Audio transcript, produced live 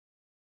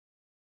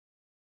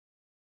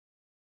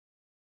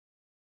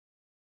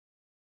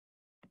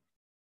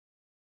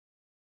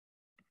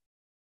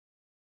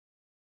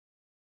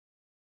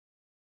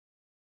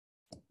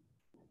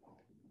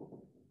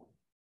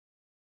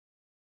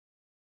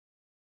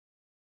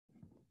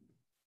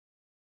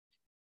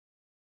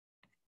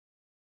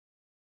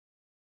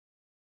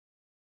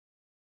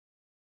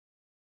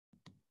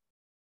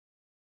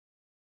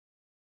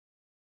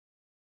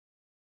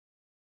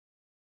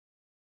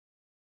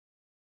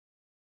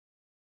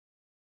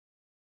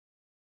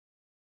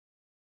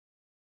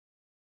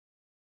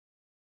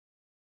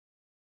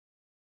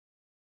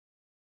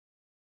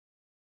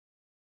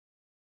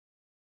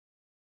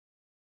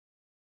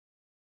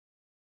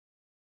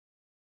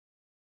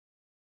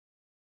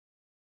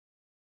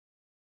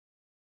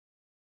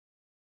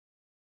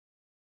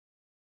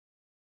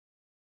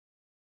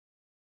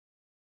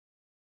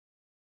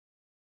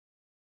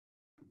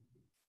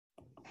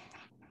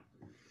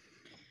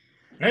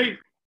Hey,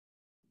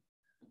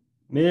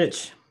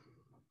 Mitch,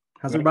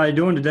 how's everybody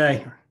doing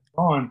today?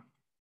 on.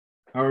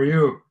 How are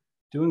you?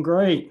 Doing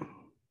great.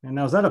 And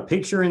now, is that a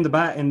picture in the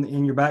back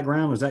in your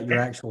background? Or is that your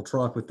actual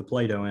truck with the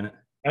Play-Doh in it?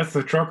 That's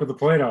the truck with the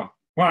Play-Doh.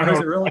 Well, Oh, is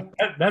it really?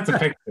 that's a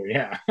picture.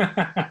 Yeah.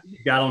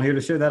 You got on here to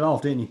show that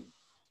off, didn't you?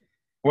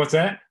 What's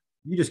that?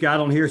 You just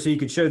got on here so you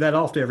could show that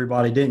off to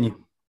everybody, didn't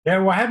you? Yeah.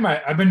 Well,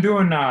 I've been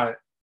doing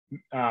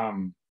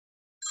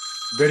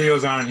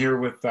videos on here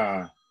with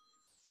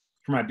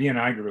for my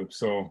BNI group.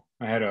 So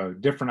I had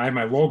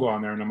my logo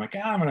on there, and I'm like,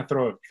 I'm gonna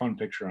throw a fun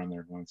picture on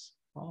there once.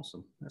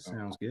 Awesome. That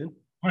sounds good.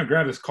 I'm gonna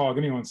grab this call.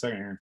 Give me 1 second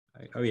here.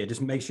 Oh yeah,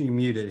 just make sure you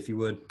mute it if you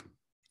would.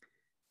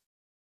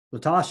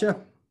 Latasha,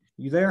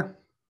 you there?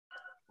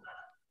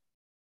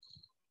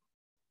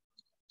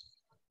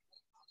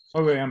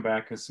 Okay, I'm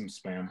back. It's some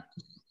spam.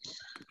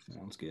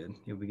 Sounds good.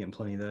 You'll be getting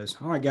plenty of those.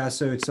 All right, guys.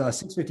 So it's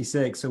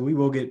 6:56. So we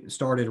will get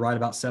started right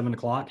about 7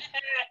 o'clock.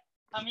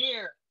 I'm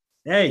here.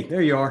 Hey,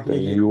 there you are. There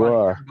you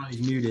are.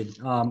 Everybody's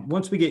muted.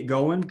 Once we get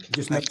going,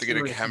 just I make have to get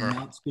sure a if camera. you're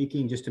not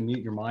speaking, just to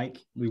mute your mic.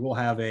 We will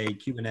have a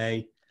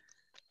Q&A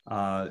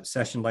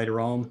session later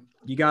on.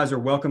 You guys are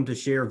welcome to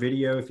share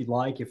video if you'd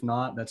like. If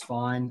not, that's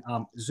fine.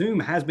 Zoom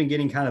has been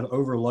getting kind of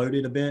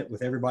overloaded a bit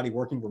with everybody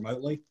working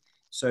remotely.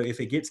 So if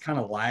it gets kind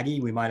of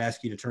laggy, we might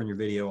ask you to turn your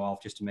video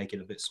off just to make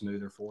it a bit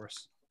smoother for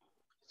us.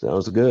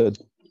 Sounds good.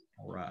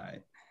 All right.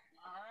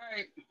 All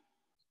right.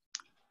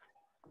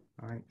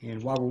 All right.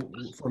 And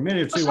for a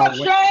minute or two,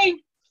 What's up, Shane?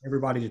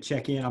 Everybody to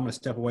check in. I'm going to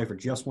step away for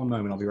just 1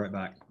 moment. I'll be right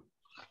back.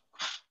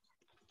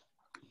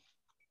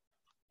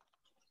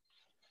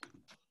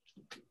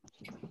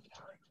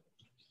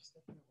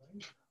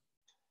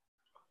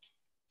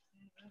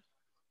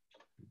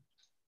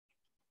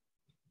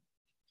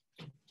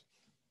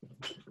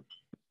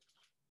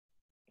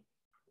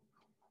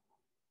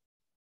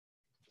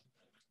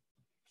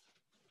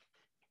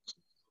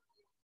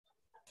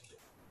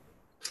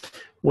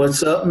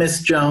 What's up,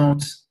 Miss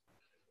Jones?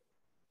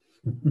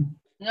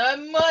 Not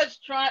much.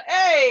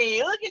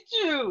 Hey, look at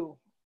you.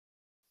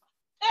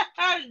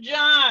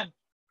 John.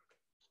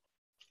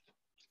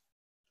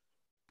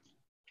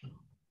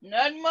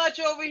 Not much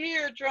over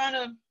here trying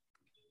to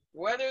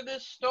weather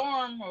this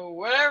storm or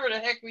whatever the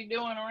heck we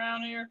doing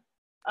around here.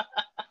 All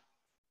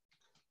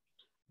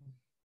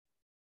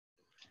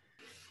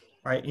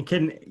right. And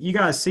can you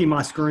guys see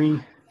my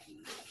screen?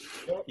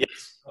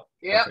 Yes.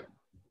 Yep. Perfect.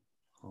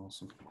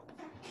 Awesome.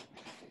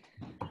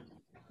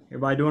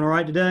 Everybody doing all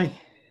right today?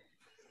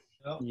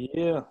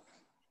 Yeah.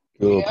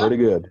 Doing Yeah. pretty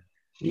good.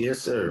 Yes,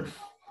 sir.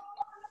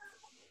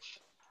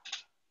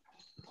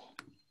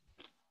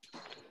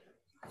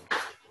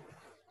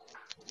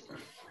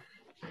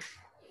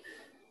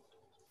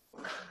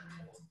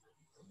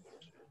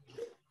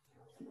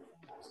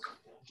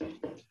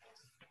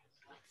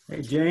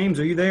 Hey, James,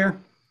 are you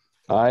there?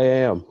 I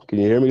am. Can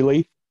you hear me,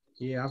 Lee?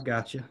 Yeah, I've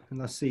got you. And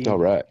let's see. All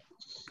right.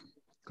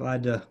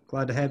 Glad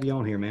to have you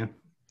on here, man.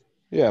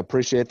 Yeah,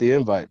 appreciate the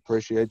invite.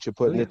 Appreciate you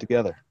putting Yeah. it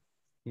together.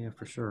 Yeah,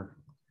 for sure.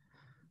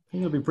 I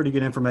think it'll be pretty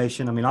good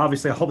information. I mean,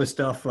 obviously, all this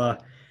stuff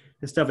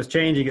is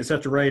changing at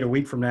such a rate. A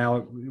week from now,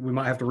 we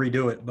might have to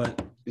redo it,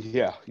 but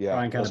Yeah.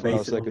 try and kind of That's what I base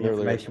was it on the thinking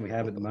earlier. information we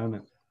have at the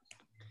moment.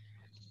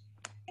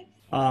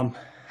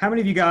 How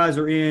many of you guys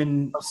are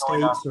in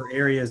states or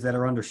areas that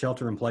are under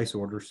shelter-in-place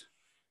orders?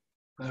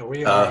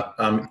 We are.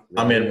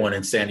 I'm in one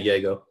in San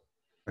Diego.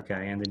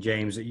 Okay, and then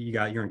James,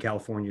 you're in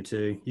California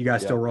too. You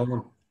guys Yeah. still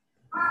rolling?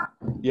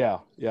 Yeah.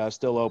 It's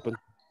still open.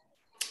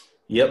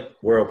 Yep,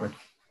 we're open.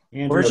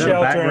 Andrew, We're is that a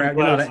sheltering in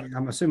background?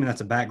 I'm assuming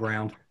that's a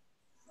background.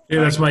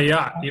 Yeah, that's my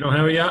yacht. You don't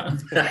have a yacht?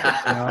 No,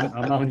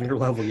 I'm not on your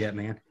level yet,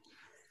 man.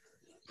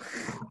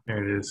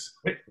 There it is.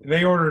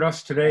 They ordered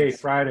us today,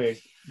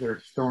 Friday. They're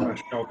throwing us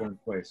shelter in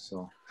place.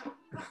 So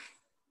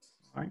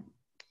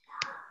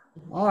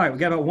All right, we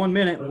got about 1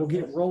 minute. We'll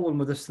get rolling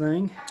with this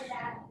thing.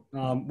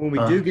 When we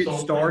do get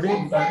started,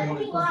 you guys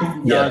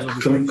Yeah, will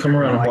just come make sure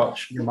around and your mic-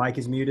 watch. Your mic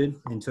is muted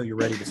until you're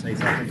ready to say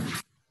something.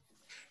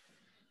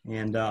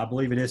 And I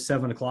believe it is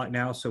 7 o'clock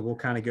now, so we'll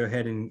kind of go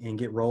ahead and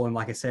get rolling.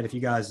 Like I said, if you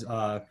guys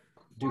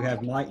do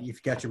have mic, if you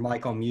got your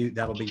mic on mute,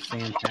 that'll be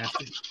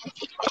fantastic.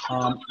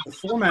 The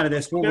format of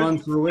this, we'll run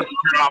through it.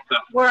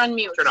 We're on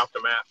mute. Turn off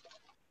the map.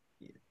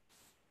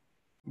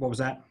 What was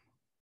that?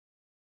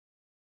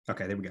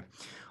 Okay, there we go.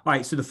 All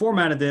right, so the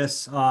format of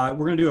this, we're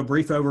going to do a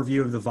brief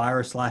overview of the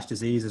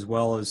virus/disease as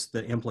well as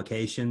the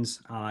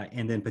implications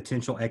and then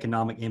potential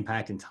economic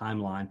impact and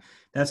timeline.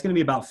 That's going to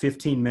be about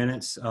 15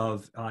 minutes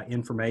of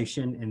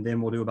information, and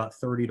then we'll do about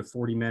 30 to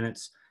 40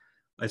 minutes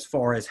as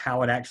far as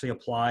how it actually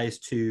applies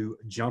to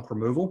junk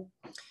removal.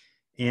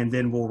 And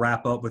then we'll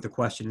wrap up with a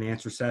question and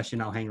answer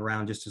session. I'll hang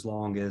around just as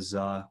long as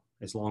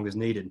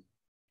needed.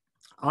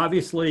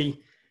 Obviously,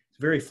 it's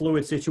a very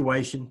fluid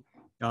situation.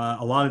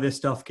 A lot of this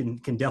stuff can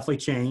definitely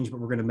change, but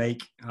we're going to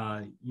make,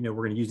 we're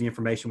going to use the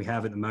information we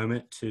have at the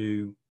moment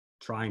to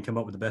try and come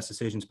up with the best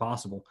decisions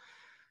possible.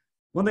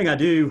 One thing I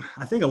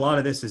think a lot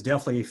of this is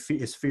definitely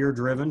is fear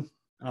driven.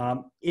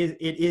 It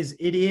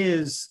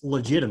is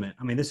legitimate.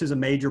 I mean, this is a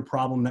major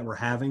problem that we're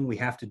having. We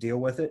have to deal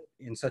with it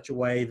in such a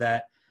way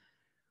that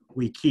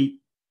we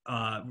keep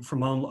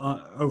from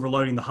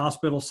overloading the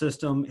hospital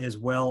system, as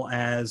well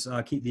as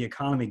keep the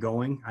economy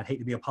going. I'd hate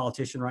to be a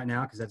politician right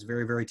now because that's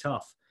very, very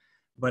tough.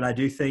 But I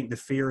do think the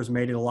fear has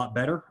made it a lot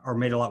better, or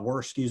made it a lot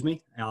worse, excuse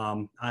me.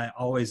 I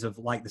always have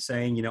liked the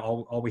saying, you know,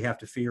 all we have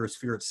to fear is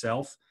fear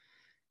itself.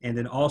 And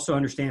then also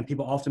understand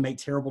people often make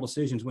terrible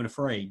decisions when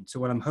afraid. So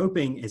what I'm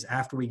hoping is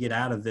after we get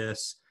out of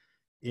this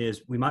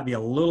is we might be a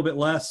little bit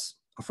less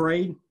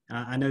afraid.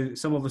 I know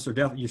some of us are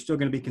definitely, you're still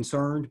going to be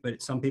concerned,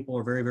 but some people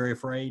are very, very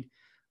afraid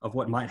of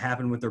what might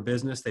happen with their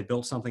business. They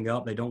built something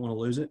up. They don't want to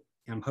lose it.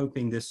 And I'm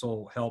hoping this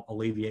will help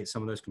alleviate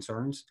some of those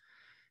concerns.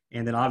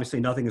 And then obviously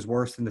nothing is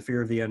worse than the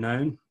fear of the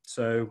unknown.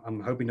 So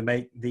I'm hoping to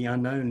make the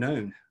unknown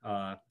known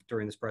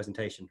during this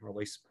presentation, or at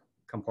least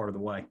come part of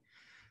the way.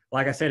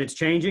 Like I said, it's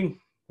changing.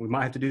 We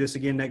might have to do this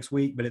again next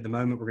week, but at the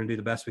moment we're going to do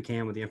the best we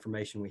can with the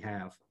information we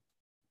have.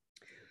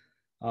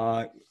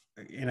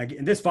 And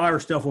again, this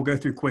virus stuff we'll go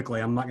through quickly.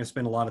 I'm not going to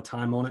spend a lot of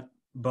time on it,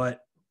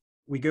 but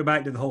we go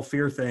back to the whole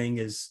fear thing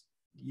is,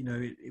 you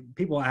know,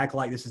 people act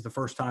like this is the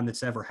first time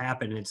that's ever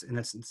happened, and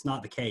it's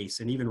not the case.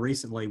 And even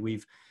recently we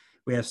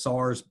have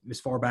SARS as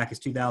far back as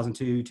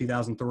 2002,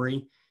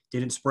 2003,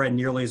 didn't spread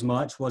nearly as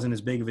much, wasn't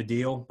as big of a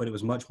deal, but it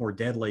was much more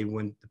deadly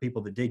when the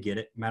people that did get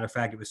it. Matter of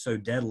fact, it was so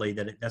deadly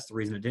that that's the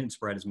reason it didn't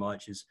spread as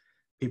much, is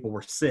people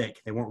were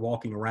sick. They weren't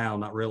walking around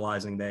not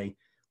realizing they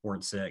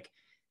weren't sick.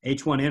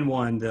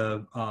 H1N1,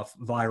 the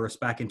virus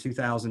back in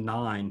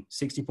 2009,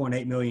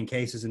 60.8 million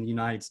cases in the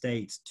United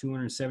States,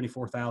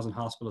 274,000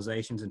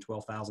 hospitalizations and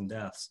 12,000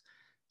 deaths.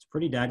 It's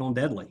pretty daggone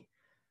deadly.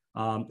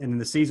 And then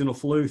the seasonal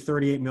flu,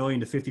 38 million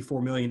to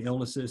 54 million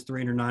illnesses,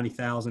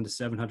 390,000 to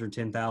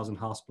 710,000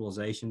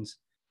 hospitalizations,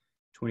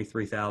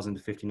 23,000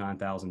 to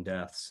 59,000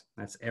 deaths.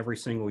 That's every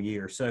single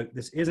year. So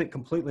this isn't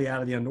completely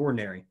out of the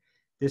ordinary.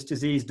 This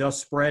disease does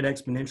spread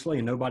exponentially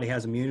and nobody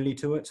has immunity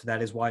to it. So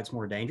that is why it's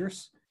more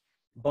dangerous.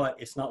 But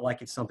it's not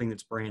like it's something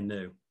that's brand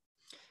new.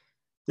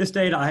 This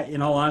data,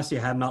 in all honesty,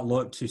 I have not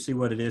looked to see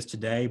what it is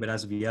today, but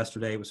as of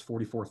yesterday, it was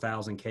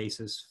 44,000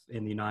 cases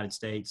in the United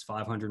States,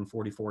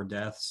 544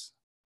 deaths.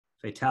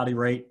 Fatality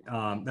rate,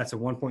 that's a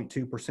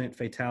 1.2%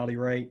 fatality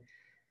rate.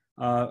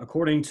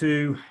 According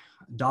to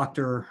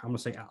Dr. I'm going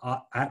to say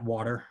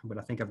Atwater, but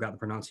I think I've got the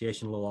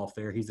pronunciation a little off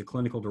there. He's the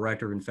clinical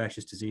director of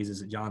infectious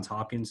diseases at Johns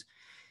Hopkins.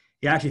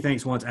 He actually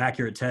thinks once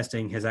accurate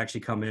testing has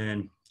actually come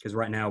in, because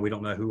right now we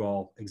don't know who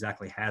all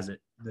exactly has it,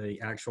 the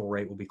actual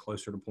rate will be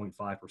closer to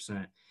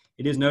 0.5%.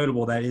 It is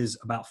notable that is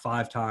about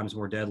 5 times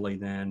more deadly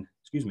than,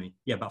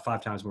 about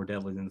 5 times more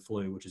deadly than the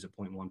flu, which is at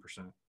 0.1%.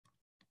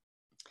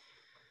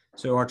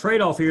 So our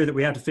trade-off here that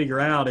we have to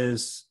figure out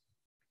is,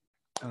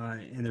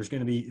 and there's going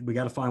to be, we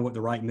got to find what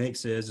the right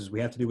mix is we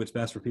have to do what's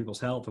best for people's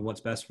health and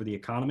what's best for the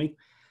economy.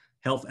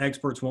 Health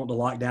experts want to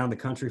lock down the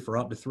country for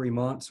up to 3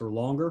 months or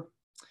longer.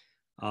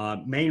 One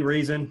of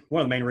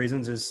the main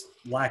reasons is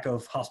lack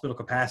of hospital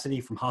capacity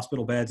from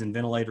hospital beds and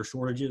ventilator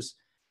shortages.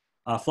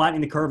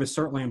 Flattening the curve is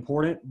certainly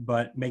important,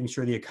 but making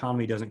sure the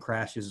economy doesn't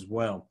crash as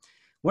well.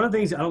 One of the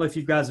things, I don't know if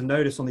you guys have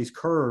noticed on these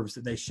curves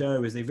that they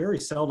show, is they very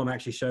seldom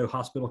actually show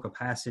hospital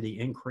capacity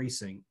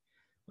increasing.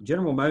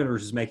 General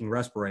Motors is making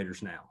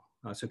respirators now.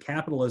 So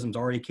capitalism's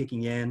already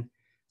kicking in.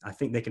 I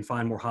think they can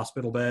find more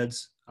hospital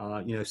beds.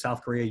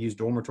 South Korea used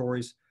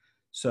dormitories.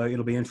 So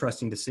it'll be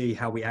interesting to see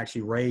how we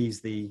actually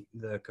raise the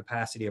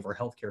capacity of our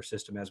healthcare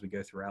system as we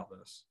go throughout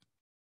this.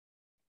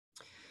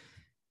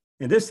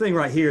 And this thing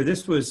right here,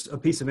 this was a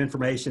piece of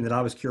information that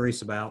I was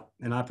curious about,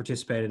 and I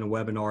participated in a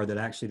webinar that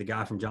actually the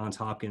guy from Johns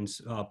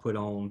Hopkins put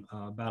on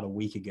about a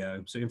week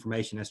ago. So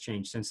information has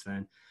changed since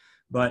then.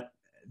 But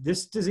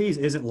this disease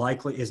is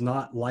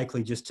not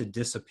likely just to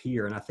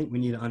disappear. And I think we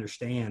need to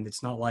understand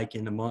it's not like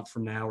in a month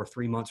from now or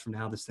 3 months from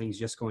now, this thing's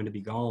just going to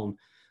be gone.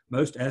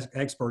 Most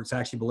experts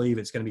actually believe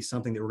it's going to be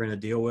something that we're going to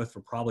deal with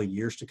for probably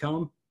years to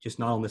come, just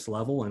not on this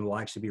level, and we'll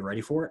actually be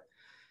ready for it.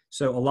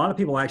 So a lot of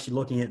people are actually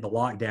looking at the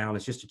lockdown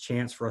as just a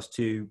chance for us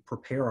to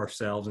prepare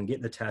ourselves and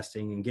get the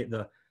testing and get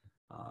the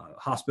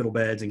hospital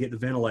beds and get the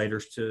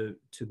ventilators to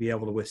be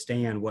able to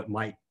withstand what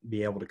might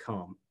be able to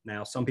come.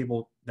 Now, some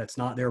people, that's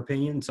not their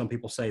opinion. Some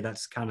people say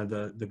that's kind of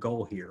the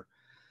goal here.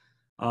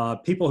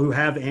 People who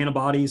have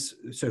antibodies,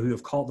 so who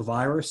have caught the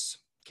virus,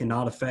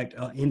 cannot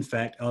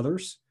infect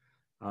others.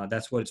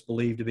 That's what it's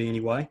believed to be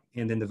anyway.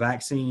 And then the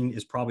vaccine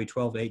is probably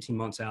 12 to 18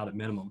 months out at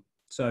minimum.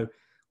 So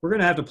we're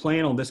going to have to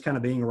plan on this kind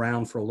of being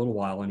around for a little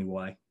while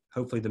anyway.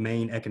 Hopefully the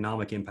main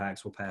economic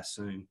impacts will pass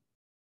soon.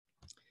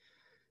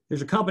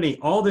 There's a company,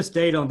 all this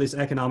data on this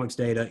economics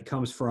data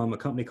comes from a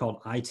company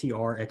called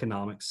ITR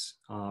Economics.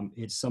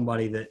 It's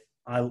somebody that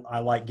I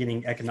like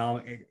getting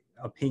economic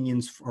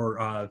opinions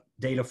or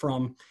data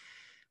from.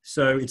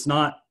 So it's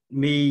not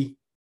me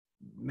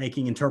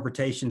making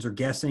interpretations or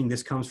guessing.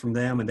 This comes from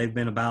them, and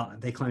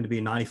they claim to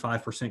be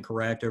 95%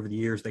 correct over the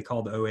years. They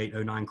called the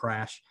 08-09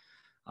 crash.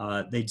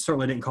 They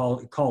certainly didn't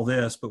call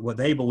this, but what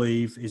they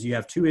believe is you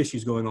have 2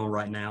 issues going on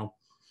right now.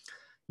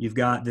 You've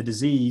got the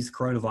disease,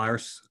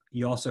 coronavirus.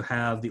 You also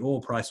have the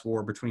oil price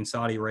war between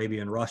Saudi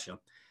Arabia and Russia.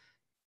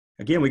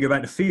 Again, we go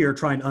back to fear,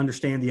 trying to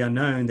understand the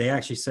unknown. They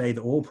actually say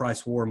the oil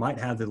price war might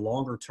have the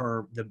longer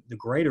term, the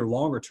greater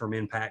longer term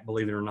impact,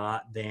 believe it or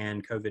not,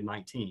 than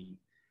COVID-19.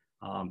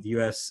 The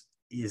U.S.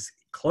 is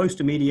close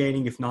to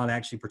mediating, if not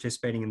actually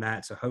participating in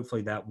that. So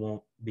hopefully that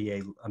won't be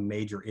a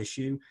major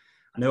issue.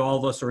 I know all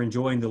of us are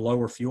enjoying the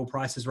lower fuel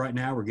prices right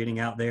now. We're getting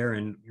out there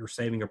and you're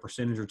saving a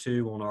percentage or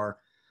two on our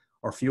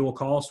fuel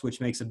costs,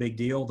 which makes a big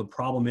deal. The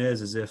problem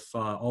is if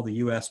all the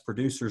U.S.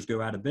 producers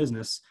go out of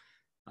business,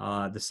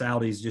 the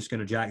Saudis just going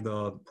to jack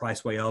the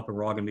price way up and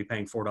we're all going to be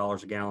paying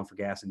 $4 a gallon for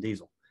gas and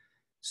diesel.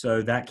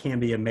 So that can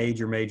be a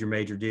major, major,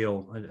 major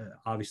deal,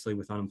 obviously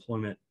with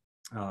unemployment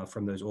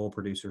from those oil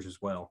producers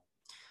as well.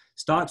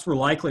 Stocks were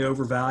likely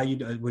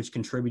overvalued, which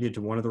contributed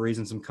to one of the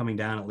reasons them coming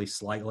down at least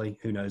slightly.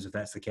 Who knows if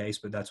that's the case,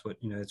 but that's what,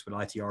 that's what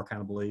ITR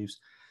kind of believes.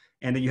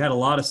 And then you had a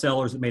lot of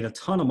sellers that made a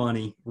ton of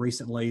money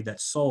recently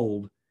that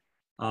sold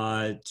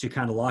to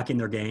kind of lock in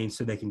their gains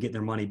so they can get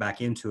their money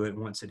back into it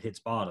once it hits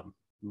bottom.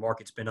 The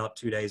market's been up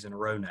 2 days in a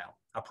row now.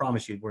 I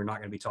promise you, we're not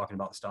going to be talking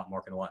about the stock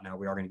market a lot now.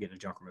 We are going to get into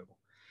junk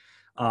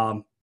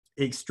removal.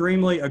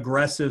 Extremely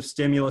aggressive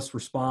stimulus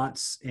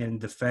response and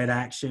the Fed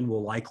action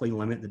will likely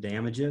limit the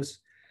damages.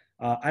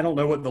 I don't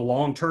know what the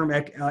long-term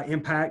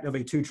impact of a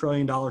 $2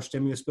 trillion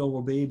stimulus bill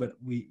will be, but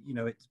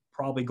it's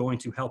probably going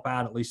to help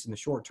out at least in the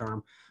short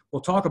term.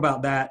 We'll talk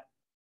about that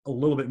a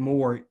little bit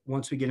more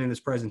once we get in this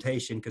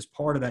presentation, because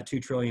part of that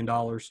 $2 trillion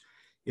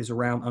is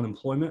around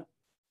unemployment.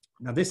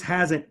 Now, this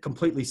hasn't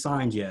completely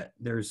signed yet.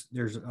 There's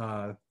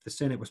the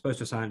Senate was supposed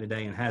to sign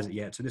today and hasn't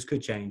yet, so this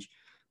could change.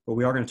 But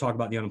we are going to talk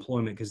about the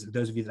unemployment because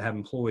those of you that have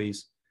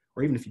employees,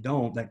 or even if you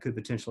don't, that could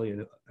potentially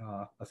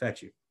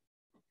affect you.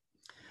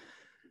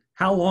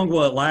 How long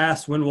will it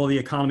last? When will the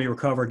economy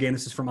recover? Again,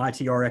 this is from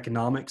ITR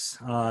Economics.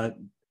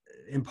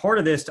 And part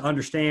of this to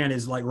understand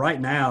is like right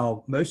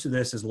now, most of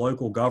this is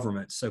local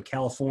governments. So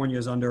California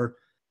is under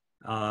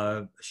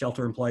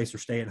shelter in place or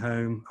stay at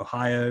home.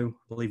 Ohio,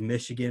 I believe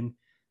Michigan.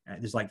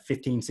 There's like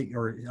 15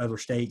 or other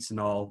states and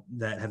all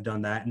that have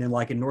done that. And then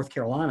like in North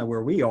Carolina,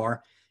 where we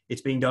are,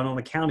 it's being done on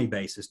a county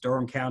basis.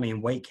 Durham County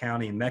and Wake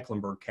County and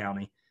Mecklenburg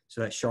County.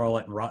 So that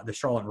the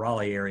Charlotte and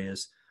Raleigh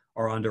areas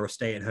are under a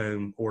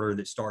stay-at-home order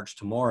that starts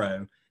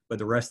tomorrow, but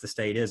the rest of the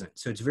state isn't.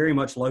 So it's very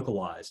much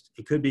localized.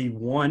 It could be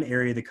one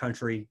area of the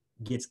country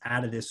gets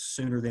out of this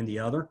sooner than the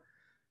other.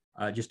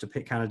 Just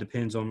kind of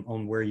depends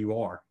on where you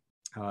are.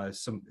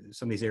 Some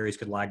of these areas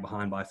could lag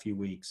behind by a few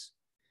weeks.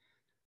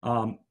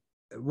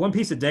 One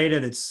piece of data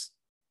that's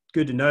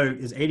good to note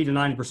is 80 to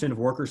 90% of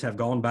workers have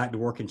gone back to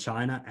work in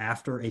China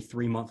after a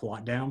 3-month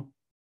lockdown.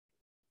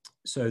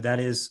 So that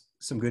is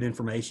some good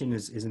information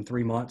is in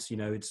 3 months,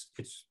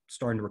 it's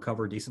starting to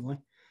recover decently.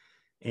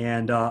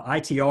 And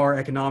ITR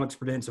Economics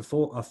predicts a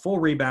full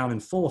rebound in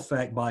full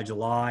effect by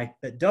July.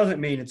 That doesn't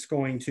mean it's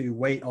going to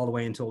wait all the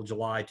way until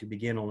July to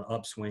begin on an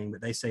upswing,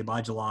 but they say by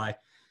July,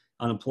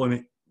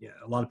 unemployment,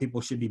 a lot of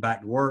people should be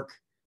back to work.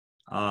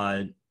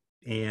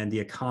 And the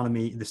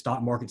economy, the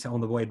stock market's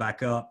on the way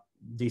back up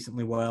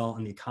decently well,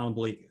 and the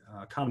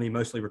economy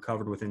mostly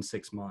recovered within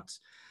 6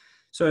 months.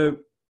 So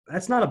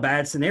that's not a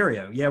bad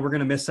scenario. Yeah, we're going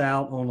to miss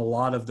out on a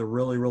lot of the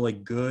really, really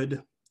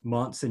good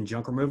months in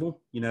junk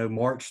removal.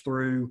 March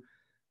through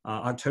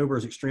October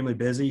is extremely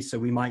busy. So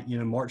we might,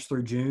 March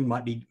through June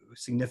might be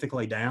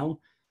significantly down.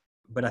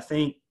 But I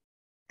think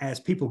as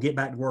people get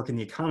back to work and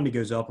the economy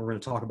goes up, and we're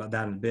going to talk about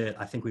that in a bit,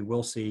 I think we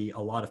will see a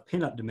lot of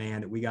pent-up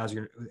demand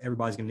that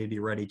everybody's going to need to be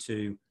ready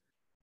to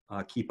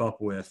keep up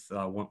with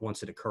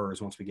once it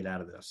occurs, once we get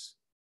out of this.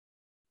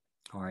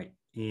 All right.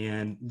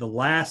 And the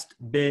last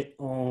bit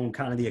on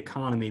kind of the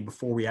economy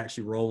before we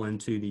actually roll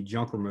into the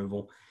junk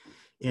removal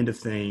end of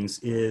things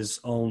is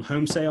on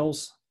home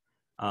sales.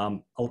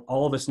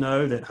 All of us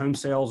know that home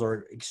sales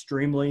are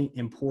extremely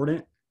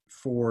important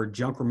for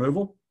junk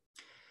removal.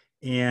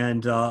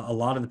 And a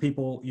lot of the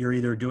people, you're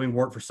either doing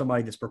work for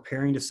somebody that's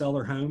preparing to sell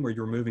their home, or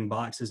you're moving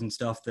boxes and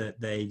stuff that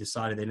they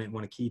decided they didn't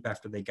want to keep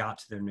after they got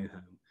to their new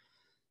home.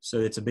 So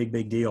it's a big,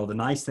 big deal. The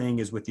nice thing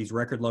is with these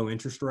record low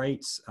interest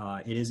rates,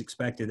 it is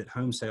expected that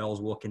home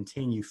sales will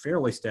continue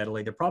fairly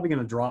steadily. They're probably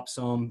going to drop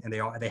some, and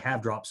they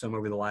have dropped some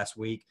over the last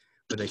week,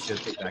 but they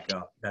should pick back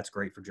up. That's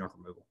great for junk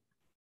removal.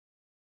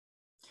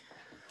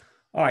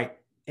 All right.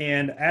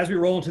 And as we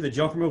roll into the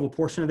junk removal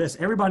portion of this,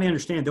 everybody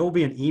understand there will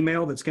be an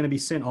email that's going to be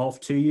sent off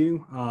to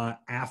you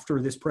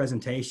after this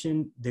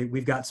presentation.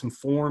 We've got some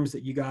forms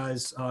that you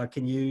guys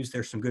can use.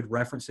 There's some good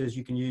references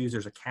you can use.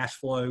 There's a cash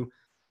flow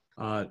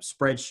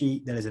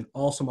spreadsheet that is an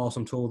awesome,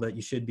 awesome tool that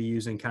you should be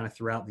using kind of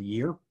throughout the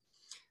year.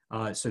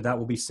 So that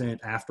will be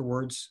sent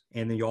afterwards.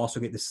 And then you also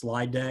get the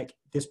slide deck.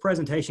 This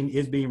presentation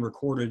is being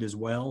recorded as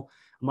well.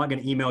 I'm not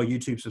going to email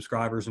YouTube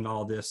subscribers and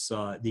all this,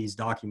 these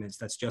documents.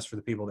 That's just for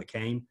the people that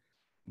came.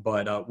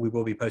 But we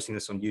will be posting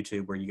this on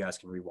YouTube where you guys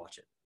can rewatch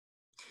it.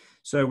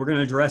 So we're going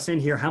to address in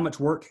here, how much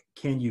work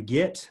can you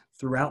get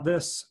throughout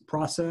this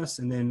process?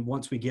 And then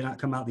once we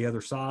come out the other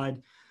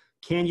side,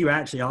 can you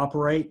actually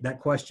operate?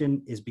 That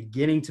question is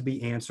beginning to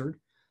be answered.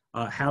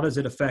 How does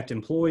it affect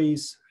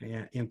employees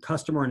and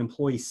customer and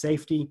employee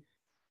safety,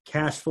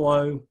 cash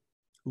flow,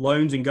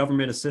 loans and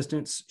government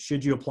assistance.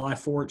 Should you apply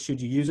for it?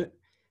 Should you use it?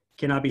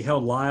 Can I be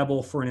held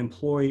liable for an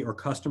employee or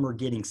customer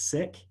getting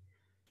sick?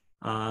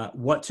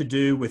 What to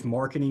do with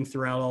marketing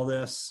throughout all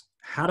this,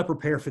 how to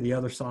prepare for the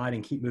other side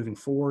and keep moving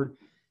forward,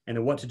 and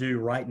then what to do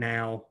right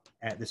now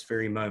at this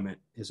very moment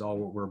is all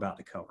what we're about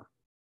to cover.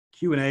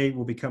 Q&A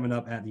will be coming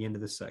up at the end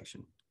of this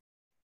section.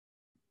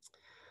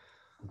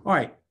 All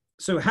right,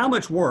 so how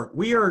much work?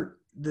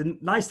 The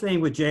nice thing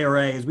with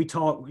JRA is we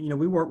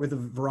work with a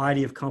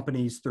variety of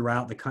companies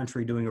throughout the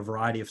country doing a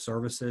variety of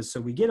services.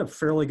 So we get a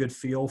fairly good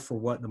feel for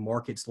what the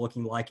market's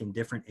looking like in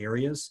different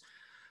areas.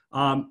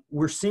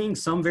 We're seeing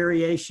some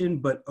variation,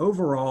 but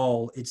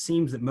overall, it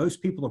seems that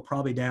most people are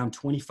probably down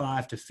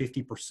 25 to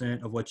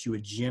 50% of what you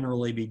would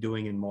generally be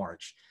doing in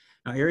March.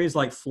 Now, areas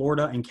like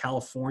Florida and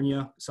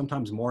California,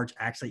 sometimes March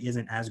actually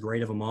isn't as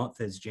great of a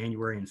month as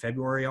January and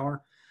February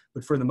are.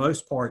 But for the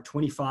most part,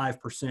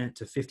 25%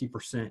 to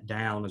 50%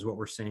 down is what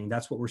we're seeing.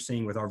 That's what we're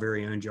seeing with our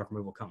very own junk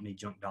removal company,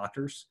 Junk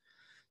Doctors.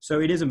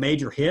 So it is a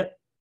major hit,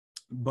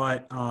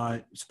 but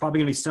it's probably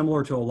going to be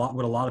similar to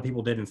what a lot of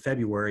people did in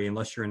February,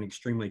 unless you're an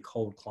extremely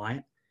cold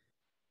client.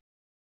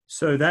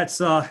 So that's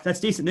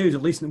decent news.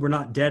 At least we're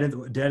not dead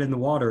in the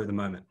water at the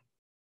moment.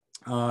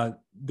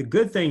 The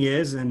good thing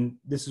is, and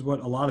this is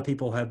what a lot of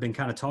people have been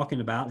kind of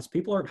talking about, is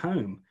people are at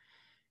home.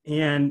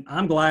 And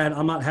I'm glad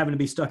I'm not having to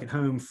be stuck at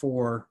home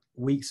for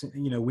weeks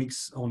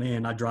on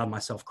end. I drive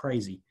myself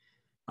crazy.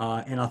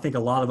 And I think a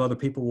lot of other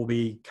people will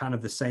be kind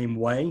of the same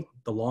way.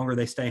 The longer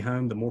they stay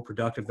home, the more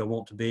productive they'll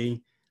want to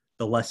be,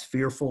 the less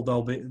fearful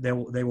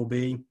they will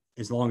be,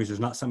 as long as there's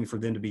not something for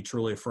them to be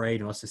truly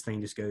afraid, unless this thing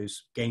just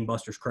goes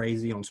gangbusters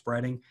crazy on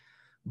spreading.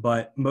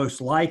 But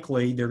most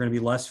likely they're going to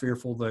be less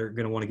fearful. They're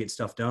going to want to get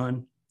stuff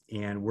done.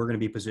 And we're going to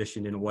be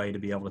positioned in a way to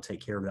be able to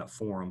take care of that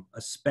for them,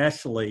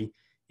 especially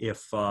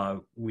if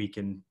we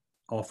can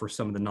offer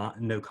some of the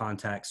no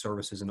contact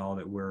services and all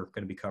that we're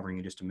going to be covering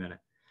in just a minute.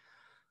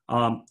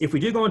 If we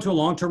do go into a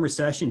long-term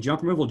recession,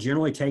 junk removal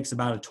generally takes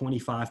about a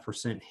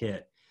 25%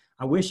 hit.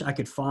 I wish I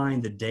could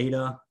find the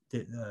data,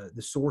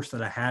 the source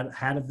that I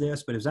had of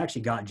this, but it was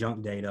actually Got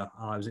Junk data.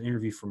 It was an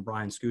interview from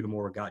Brian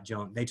Scudamore at Got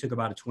Junk. They took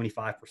about a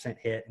 25%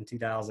 hit in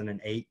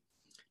 2008,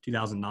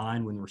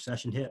 2009 when the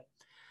recession hit.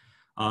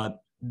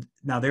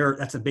 Now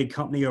that's a big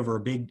company over a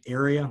big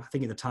area. I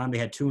think at the time they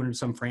had 200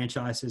 some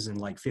franchises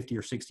and like 50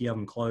 or 60 of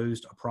them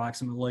closed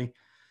approximately.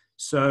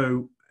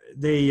 So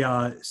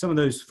some of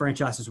those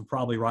franchises were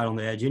probably right on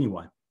the edge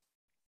anyway.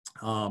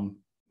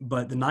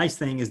 But the nice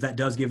thing is that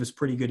does give us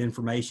pretty good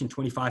information.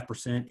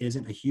 25%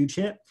 isn't a huge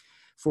hit.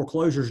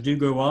 Foreclosures do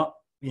go up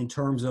in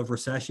terms of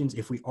recessions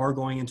if we are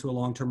going into a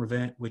long-term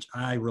event, which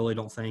I really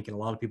don't think, and a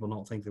lot of people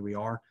don't think that we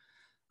are.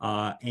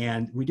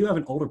 And we do have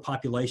an older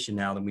population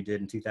now than we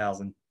did in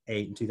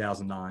 2008 and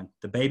 2009.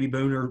 The baby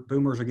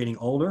boomers are getting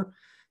older.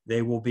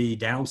 They will be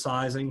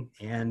downsizing,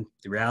 and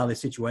the reality of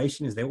the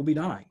situation is they will be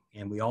dying.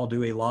 And we all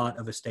do a lot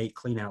of estate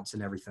cleanouts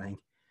and everything.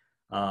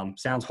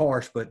 Sounds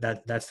harsh, but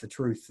that's the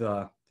truth.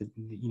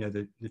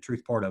 The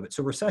truth part of it.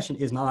 So recession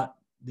is not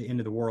the end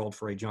of the world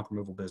for a junk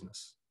removal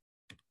business.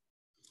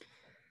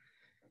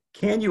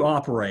 Can you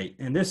operate?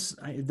 And those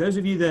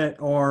of you that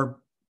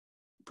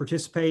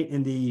participate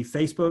in the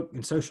Facebook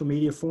and social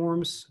media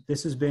forums,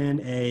 this has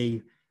been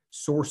a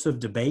source of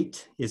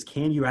debate: is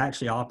can you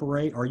actually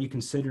operate? Are you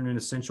considered an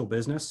essential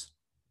business?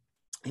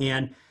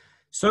 And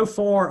so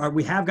far,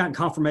 we have gotten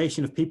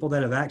confirmation of people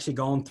that have actually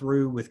gone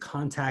through with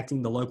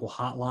contacting the local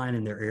hotline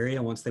in their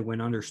area once they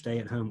went under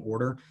stay-at-home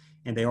order,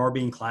 and they are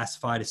being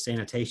classified as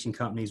sanitation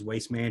companies,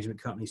 waste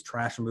management companies,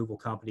 trash removal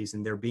companies,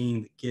 and they're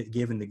being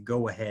given the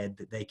go-ahead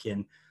that they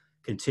can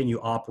continue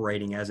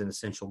operating as an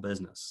essential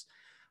business.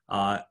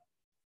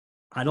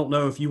 I don't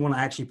know if you want to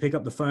actually pick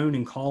up the phone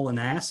and call and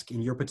ask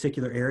in your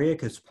particular area,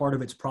 because part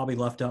of it's probably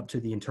left up to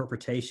the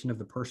interpretation of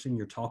the person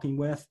you're talking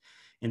with.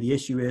 And the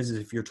issue is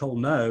if you're told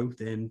no,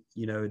 then,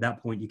 at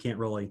that point you can't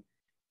really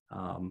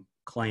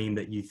claim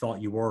that you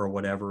thought you were or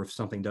whatever if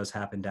something does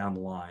happen down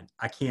the line.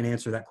 I can't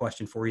answer that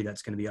question for you.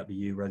 That's going to be up to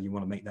you whether you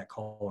want to make that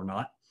call or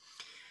not.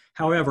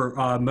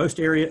 However, most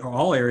areas or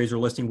all areas are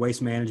listing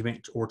waste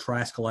management or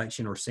trash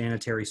collection or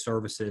sanitary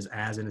services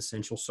as an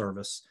essential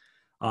service.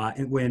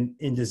 And when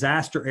in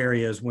disaster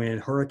areas, when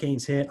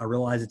hurricanes hit, I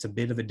realize it's a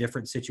bit of a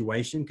different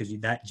situation because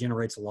that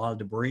generates a lot of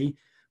debris.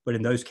 But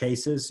in those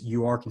cases,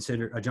 you are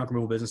considered a junk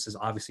removal business is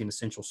obviously an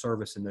essential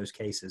service in those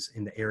cases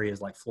in the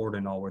areas like Florida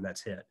and all where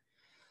that's hit.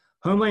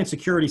 Homeland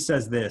Security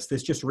says this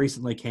just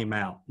recently came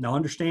out. Now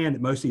understand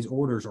that most of these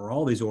orders or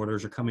all these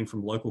orders are coming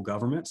from local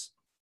governments,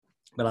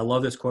 but I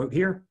love this quote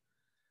here.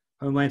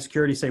 Homeland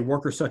Security say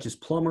workers such as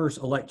plumbers,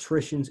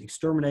 electricians,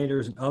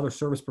 exterminators, and other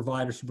service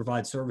providers who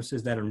provide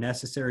services that are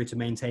necessary to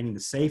maintaining the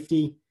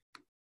safety,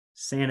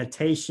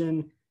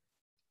 sanitation,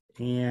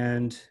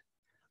 and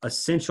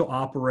essential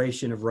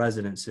operation of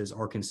residences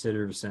are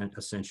considered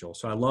essential.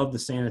 So I love the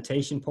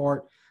sanitation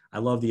part. I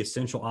love the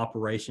essential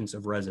operations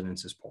of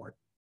residences part.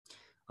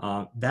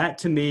 That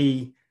to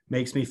me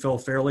makes me feel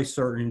fairly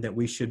certain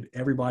that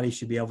everybody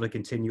should be able to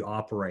continue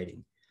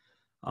operating.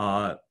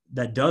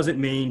 That doesn't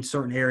mean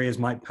certain areas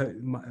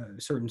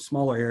certain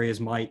smaller areas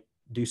might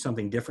do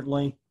something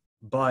differently,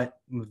 but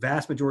the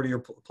vast majority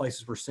of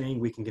places we're seeing,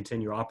 we can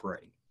continue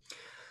operating.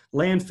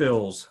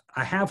 Landfills.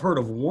 I have heard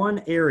of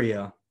one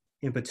area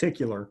in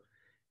particular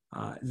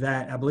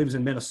that I believe is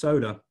in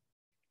Minnesota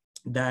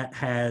that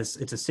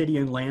it's a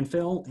city-owned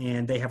landfill,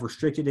 and they have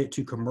restricted it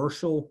to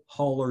commercial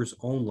haulers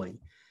only.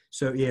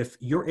 So if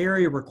your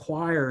area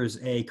requires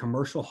a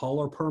commercial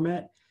hauler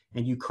permit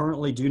and you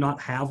currently do not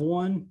have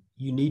one,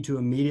 you need to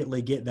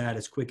immediately get that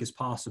as quick as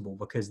possible,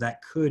 because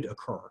that could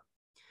occur.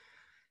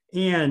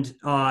 And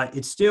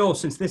it's still,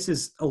 since this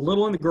is a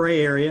little in the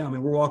gray area, I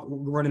mean, we're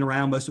running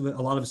around, most of it,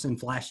 a lot of us in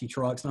flashy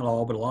trucks, not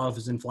all, but a lot of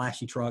us in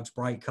flashy trucks,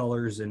 bright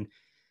colors and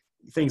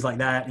things like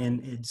that.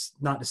 And it's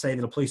not to say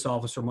that a police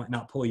officer might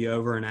not pull you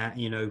over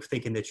and,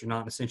 thinking that you're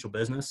not an essential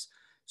business.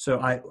 So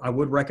I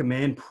would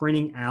recommend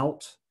printing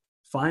out,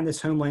 find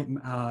this Homeland.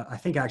 I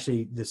think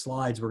actually the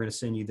slides we're going to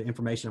send you, the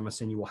information I'm going to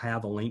send you will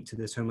have a link to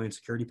this Homeland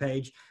Security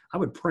page. I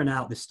would print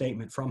out the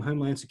statement from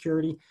Homeland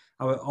Security.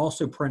 I would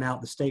also print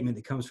out the statement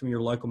that comes from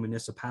your local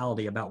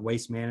municipality about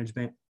waste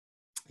management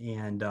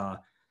and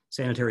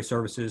sanitary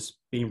services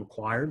being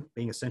required,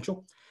 being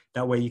essential.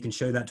 That way you can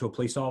show that to a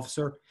police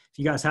officer. If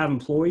you guys have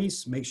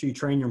employees, make sure you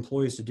train your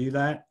employees to do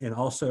that. And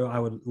also I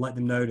would let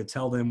them know to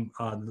tell them,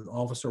 the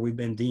officer, we've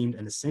been deemed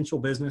an essential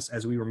business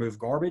as we remove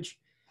garbage.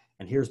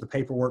 And here's the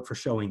paperwork for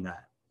showing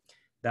that.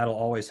 That'll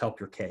always help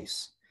your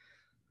case.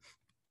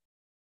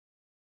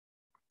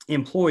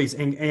 Employees,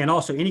 and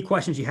also any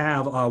questions you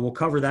have, we'll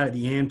cover that at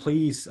the end.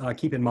 Please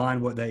keep in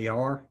mind what they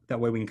are.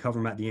 That way we can cover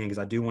them at the end, because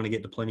I do want to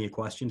get to plenty of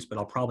questions, but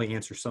I'll probably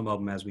answer some of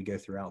them as we go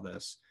throughout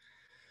this.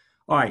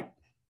 All right.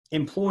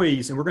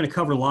 Employees, and we're going to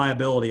cover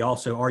liability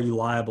also. Are you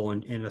liable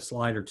in a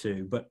slide or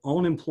two? But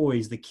on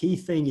employees, the key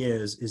thing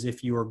is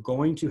if you are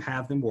going to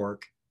have them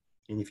work,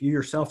 and if you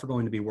yourself are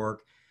going to be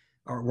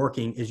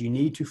working, is you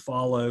need to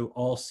follow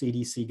all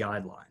CDC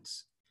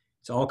guidelines.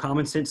 It's all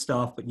common sense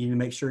stuff, but you need to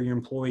make sure your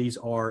employees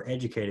are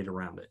educated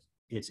around it.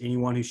 It's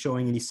anyone who's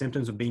showing any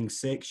symptoms of being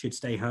sick should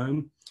stay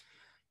home.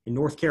 In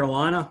North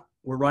Carolina,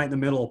 we're right in the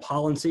middle of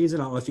pollen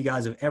season. I don't know if you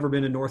guys have ever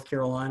been to North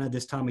Carolina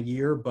this time of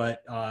year,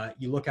 but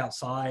you look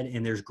outside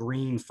and there's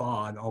green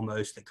fog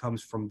almost that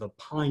comes from the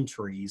pine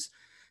trees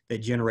that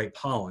generate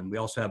pollen. We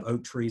also have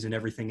oak trees and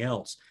everything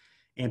else.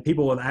 And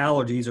people with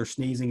allergies are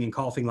sneezing and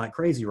coughing like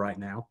crazy right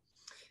now.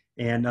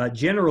 And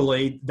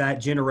generally that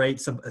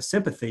generates a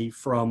sympathy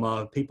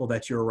from people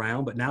that you're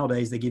around. But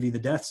nowadays they give you the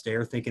death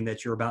stare thinking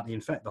that you're about to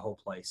infect the whole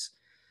place.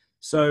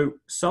 So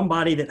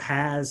somebody that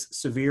has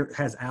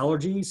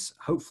allergies,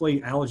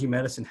 hopefully allergy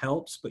medicine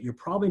helps, but you're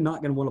probably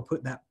not going to want to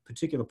put that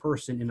particular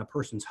person in a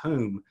person's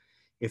home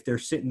if they're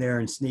sitting there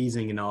and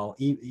sneezing and all.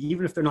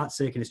 Even if they're not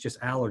sick and it's just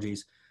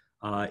allergies,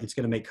 it's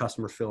going to make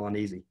customers feel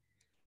uneasy.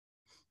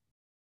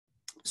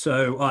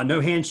 So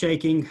no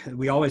handshaking.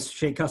 We always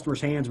shake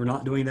customers' hands. We're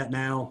not doing that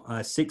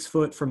now. 6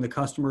 foot from the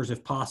customers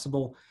if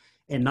possible.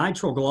 And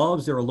nitrile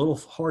gloves, they're a little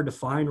hard to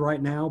find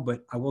right now,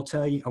 but I will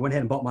tell you, I went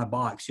ahead and bought my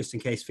box just in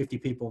case 50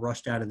 people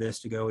rushed out of this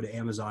to go to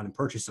Amazon and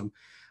purchase them.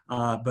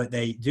 But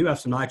they do have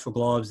some nitrile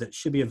gloves that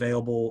should be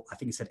available. I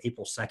think it said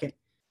April 2nd.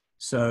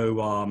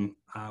 So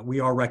we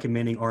are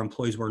recommending our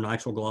employees wear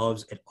nitrile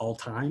gloves at all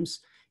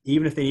times,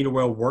 even if they need to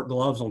wear work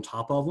gloves on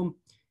top of them.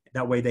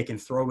 That way they can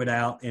throw it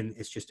out and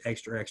it's just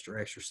extra, extra,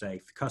 extra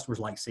safe. Customers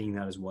like seeing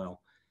that as well.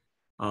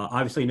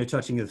 Obviously, no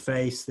touching of the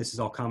face. This is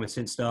all common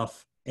sense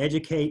stuff.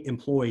 Educate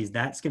employees.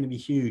 That's going to be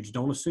huge.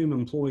 Don't assume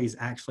employees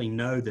actually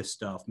know this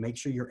stuff. Make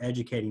sure you're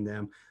educating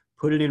them.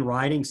 Put it in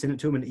writing, send it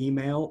to them in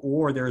email,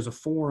 or there's a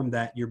form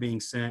that you're being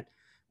sent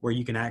where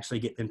you can actually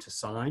get them to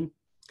sign.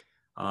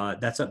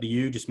 That's up to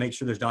you. Just make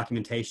sure there's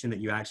documentation that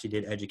you actually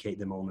did educate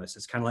them on this.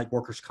 It's kind of like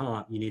workers'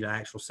 comp. You need an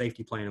actual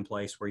safety plan in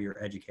place where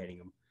you're educating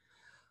them.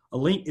 A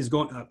link is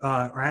going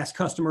or ask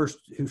customers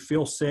who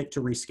feel sick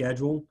to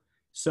reschedule.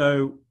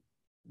 So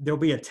there'll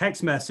be a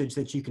text message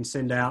that you can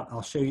send out.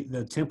 I'll show you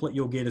the template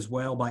you'll get as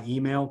well by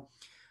email.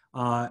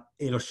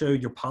 It'll show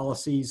your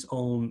policies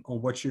on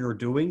what you're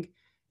doing.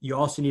 You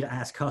also need to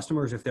ask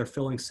customers if they're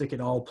feeling sick at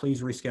all,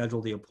 please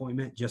reschedule the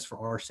appointment just for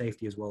our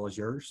safety as well as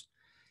yours.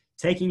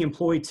 Taking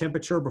employee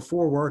temperature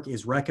before work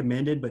is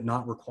recommended but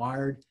not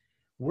required.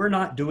 We're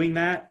not doing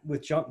that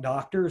with junk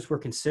doctors. We're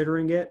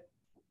considering it.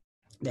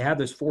 They have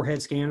those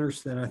forehead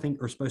scanners that I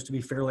think are supposed to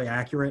be fairly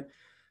accurate.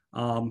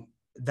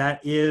 That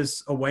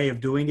is a way of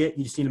doing it.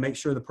 You just need to make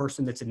sure the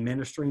person that's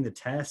administering the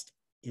test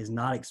is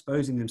not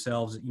exposing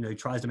themselves,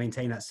 tries to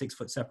maintain that 6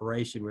 foot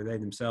separation where they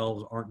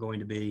themselves aren't going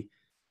to be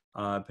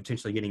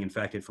potentially getting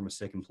infected from a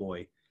sick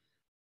employee.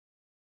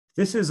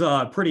 This is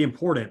pretty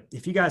important.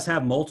 If you guys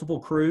have multiple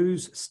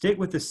crews, stick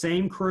with the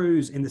same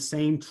crews in the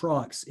same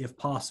trucks if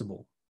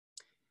possible.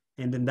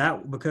 And then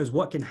because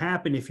what can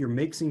happen if you're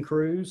mixing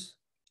crews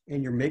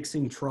and you're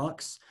mixing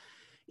trucks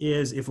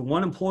is if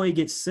one employee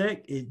gets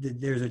sick,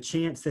 there's a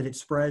chance that it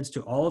spreads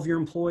to all of your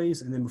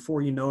employees. And then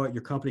before you know it,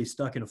 your company's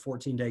stuck in a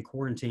 14-day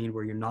quarantine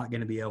where you're not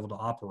going to be able to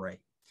operate.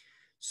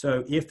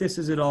 So if this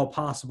is at all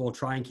possible,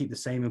 try and keep the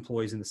same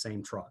employees in the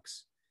same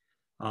trucks.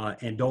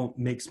 And don't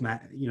mix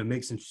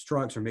in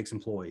trucks or mix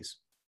employees.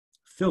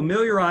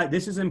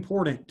 This is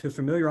important to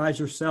familiarize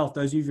yourself,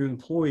 those of your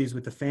employees,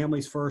 with the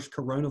Families First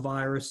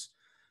Coronavirus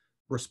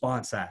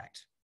Response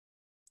Act.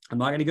 I'm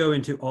not going to go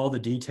into all the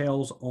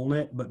details on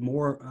it, but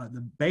more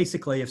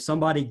basically, if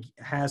somebody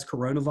has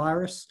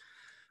coronavirus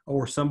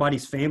or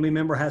somebody's family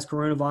member has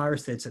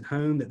coronavirus that's at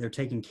home that they're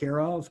taking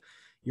care of,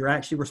 you're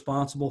actually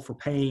responsible for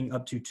paying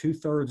up to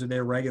 2/3 of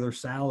their regular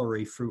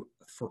salary for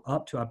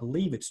up to, I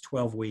believe it's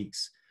 12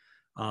 weeks.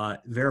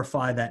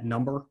 Verify that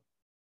number.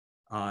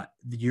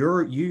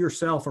 You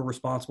yourself are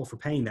responsible for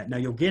paying that. Now,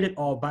 you'll get it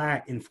all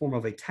back in form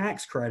of a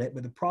tax credit,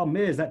 but the problem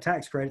is that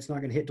tax credit's not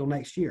going to hit till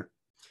next year.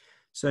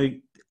 So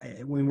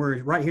when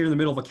we're right here in the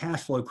middle of a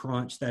cash flow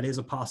crunch, that is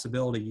a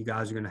possibility you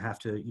guys are going to have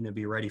to,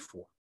 be ready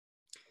for.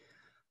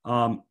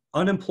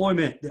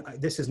 Unemployment,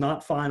 this is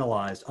not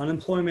finalized.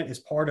 Unemployment is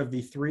part of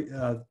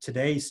the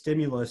today's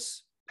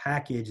stimulus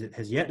package that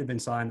has yet to been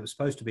signed. That's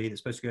supposed to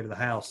go to the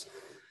House.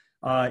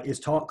 Is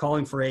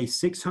calling for a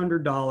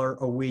 $600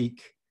 a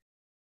week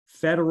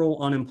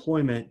federal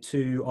unemployment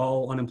to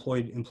all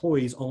unemployed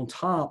employees on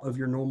top of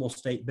your normal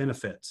state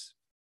benefits.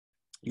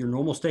 Your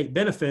normal state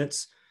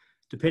benefits,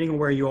 depending on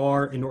where you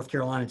are in North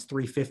Carolina, it's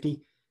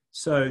 $350.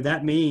 So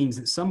that means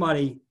that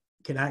somebody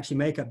can actually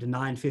make up to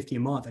 $950 a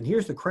month. And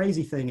here's the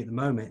crazy thing at the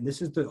moment, and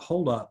this is the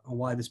holdup on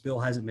why this bill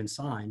hasn't been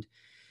signed,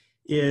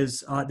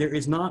 is there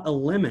is not a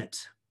limit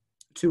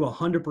to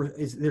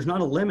 100%. There's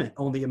not a limit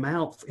on the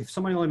amount. If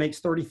somebody only makes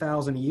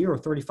 $30,000 a year or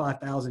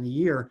 $35,000 a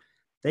year,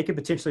 they could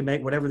potentially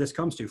make whatever this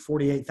comes to,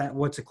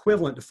 what's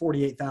equivalent to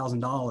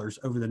 $48,000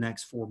 over the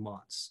next 4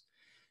 months.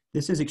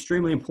 This is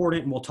extremely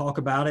important, and we'll talk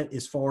about it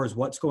as far as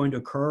what's going to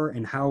occur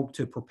and how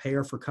to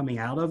prepare for coming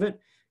out of it,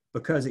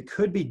 because it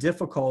could be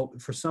difficult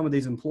for some of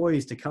these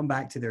employees to come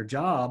back to their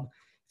job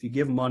if you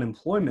give them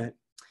unemployment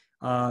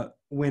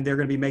when they're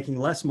going to be making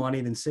less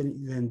money than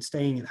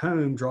staying at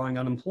home drawing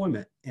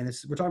unemployment. And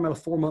we're talking about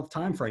a 4-month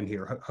time frame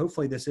here.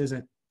 Hopefully this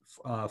isn't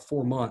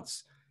 4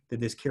 months that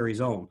this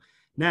carries on.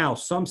 Now,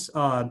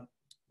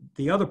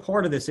 the other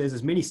part of this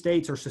is many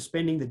states are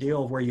suspending the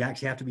deal of where you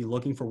actually have to be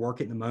looking for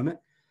work at the moment.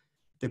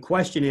 The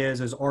question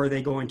is are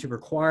they going to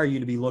require you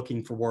to be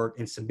looking for work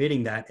and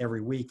submitting that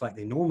every week like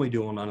they normally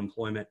do on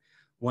unemployment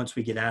once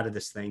we get out of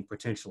this thing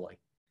potentially?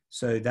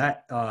 So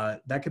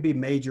that could be a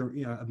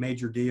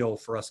major deal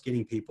for us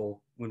getting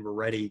people when we're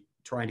ready,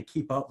 trying to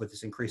keep up with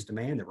this increased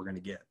demand that we're going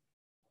to get.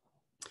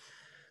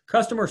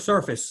 Customer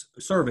service.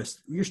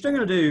 You're still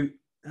going to do,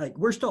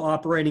 we're still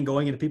operating,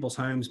 going into people's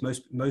homes.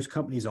 Most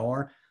companies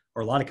are,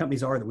 or a lot of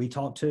companies are that we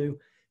talk to.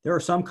 There are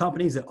some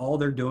companies that all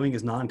they're doing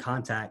is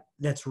non-contact.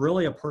 That's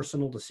really a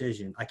personal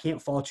decision. I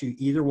can't fault you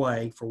either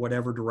way for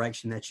whatever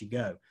direction that you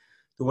go.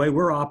 The way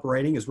we're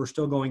operating is we're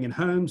still going in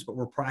homes, but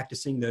we're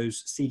practicing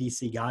those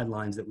CDC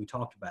guidelines that we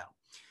talked about.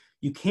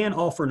 You can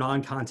offer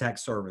non-contact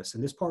service.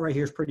 And this part right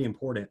here is pretty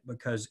important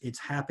because it's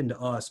happened to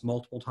us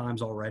multiple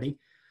times already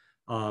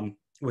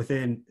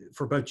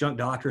for both junk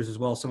doctors as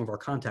well as some of our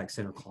contact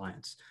center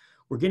clients.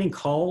 We're getting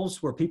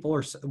calls where people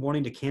are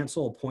wanting to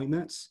cancel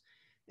appointments.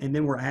 And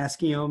then we're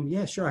asking them,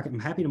 yeah, sure, I'm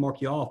happy to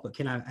mark you off, but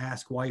can I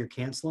ask why you're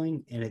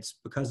canceling? And it's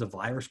because of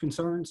virus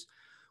concerns.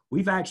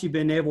 We've actually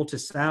been able to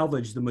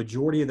salvage the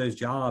majority of those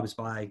jobs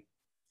by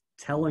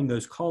telling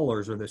those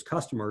callers or those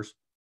customers,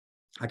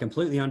 I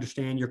completely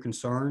understand your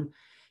concern.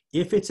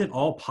 If it's at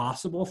all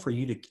possible for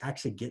you to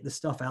actually get the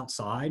stuff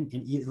outside,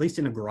 at least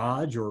in a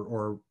garage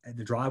or at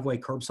the driveway,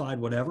 curbside,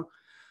 whatever,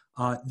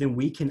 then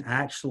we can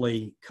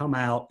actually come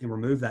out and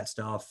remove that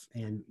stuff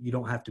and you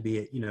don't have to be,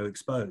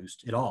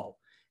 exposed at all.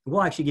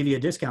 We'll actually give you a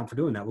discount for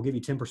doing that. We'll give you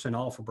 10%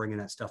 off for bringing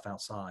that stuff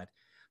outside.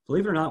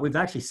 Believe it or not, we've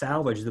actually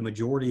salvaged the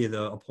majority of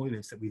the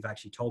appointments that we've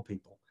actually told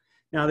people.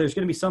 Now, there's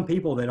going to be some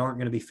people that aren't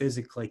going to be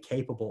physically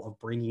capable of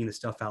bringing the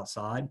stuff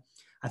outside.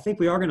 I think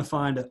we are going to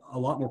find a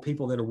lot more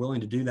people that are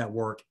willing to do that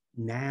work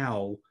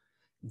now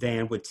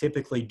than would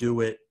typically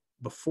do it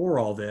before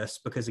all this,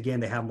 because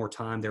again, they have more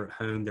time, they're at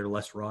home, they're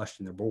less rushed,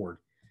 and they're bored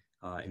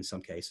in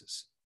some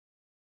cases.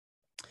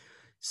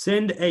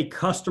 Send a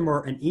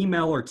customer an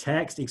email or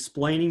text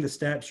explaining the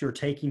steps you're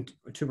taking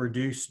to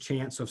reduce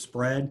chance of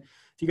spread.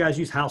 If you guys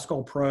use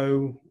Housecall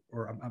Pro,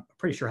 or I'm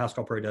pretty sure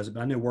Housecall Pro does it,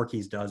 but I know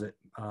Workies does it.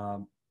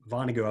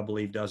 Vonnego, I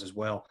believe, does as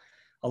well.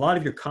 A lot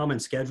of your common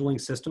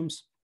scheduling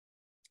systems,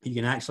 you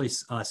can actually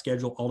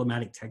schedule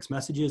automatic text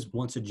messages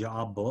once a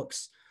job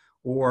books,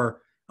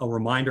 or a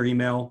reminder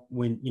email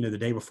when, the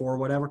day before or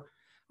whatever.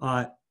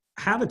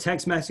 Have a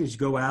text message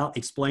go out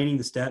explaining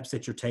the steps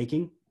that you're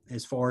taking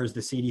as far as the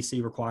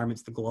CDC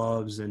requirements, the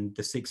gloves and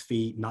the 6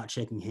 feet, not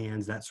shaking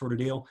hands, that sort of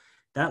deal.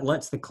 That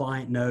lets the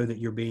client know that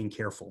you're being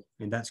careful.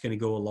 And that's going to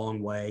go a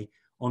long way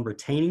on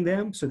retaining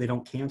them so they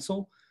don't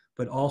cancel,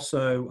 but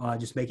also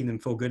just making them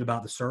feel good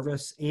about the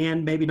service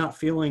and maybe not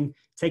feeling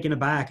taken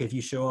aback if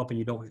you show up and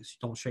you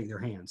don't shake their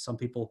hand. Some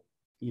people,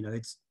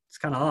 it's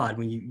kind of odd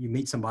when you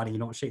meet somebody and you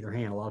don't shake their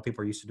hand. A lot of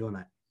people are used to doing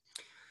that.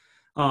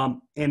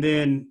 And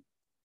then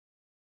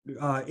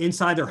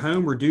inside their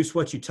home, reduce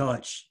what you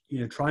touch.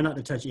 Try not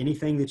to touch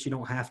anything that you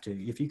don't have to.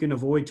 If you can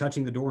avoid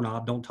touching the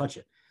doorknob, don't touch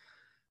it.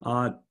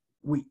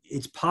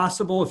 it's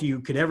possible if you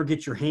could ever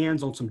get your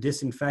hands on some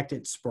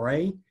disinfectant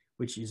spray,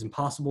 which is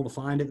impossible to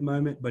find at the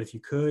moment. But if you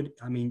could,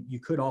 I mean, you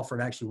could offer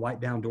to actually wipe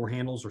down door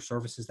handles or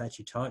surfaces that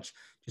you touch.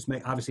 Just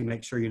obviously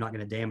make sure you're not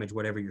going to damage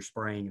whatever you're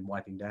spraying and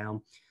wiping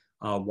down.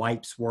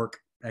 Wipes work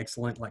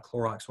excellent, like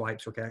Clorox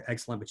wipes work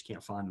excellent, but you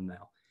can't find them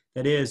now.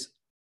 That is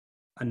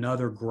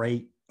another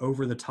great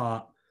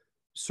over-the-top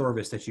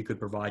service that you could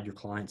provide your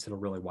clients that'll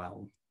really wow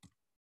them.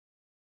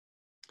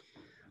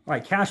 All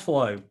right, cash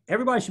flow.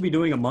 Everybody should be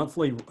doing a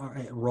monthly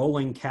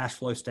rolling cash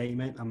flow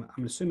statement. I'm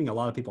assuming a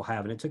lot of people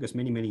have, and it took us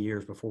many, many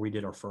years before we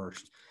did our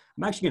first.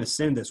 I'm actually going to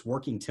send this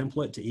working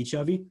template to each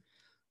of you,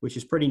 which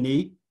is pretty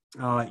neat.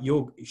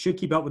 You should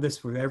keep up with this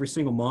for every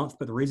single month,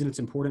 but the reason it's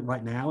important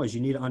right now is you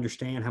need to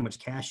understand how much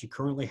cash you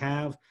currently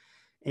have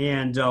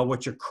and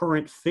what your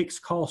current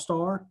fixed costs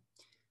are.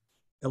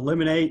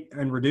 Eliminate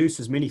and reduce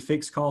as many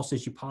fixed costs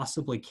as you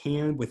possibly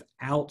can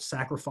without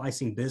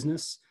sacrificing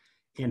business,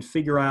 and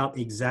figure out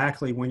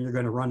exactly when you're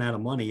going to run out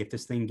of money if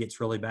this thing gets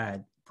really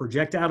bad.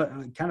 Project out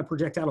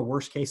a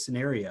worst case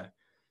scenario,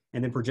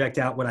 and then project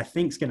out what I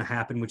think is going to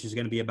happen, which is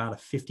going to be about a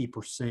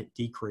 50%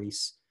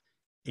 decrease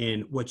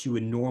in what you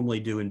would normally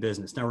do in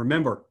business. Now,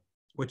 remember,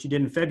 what you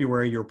did in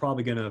February, you're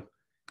probably going to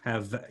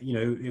have,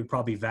 it would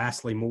probably be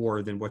vastly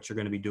more than what you're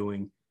going to be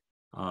doing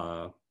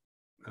the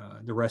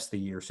rest of the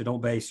year. So don't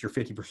base your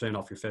 50%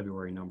 off your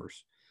February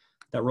numbers.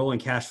 That rolling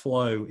cash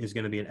flow is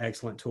going to be an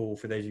excellent tool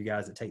for those of you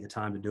guys that take the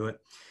time to do it.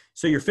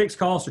 So your fixed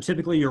costs are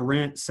typically your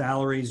rent,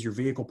 salaries, your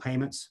vehicle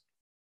payments.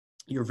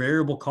 Your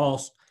variable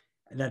costs,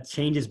 that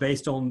changes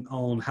based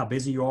on how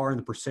busy you are and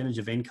the percentage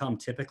of income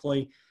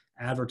typically.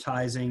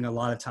 Advertising, a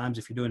lot of times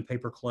if you're doing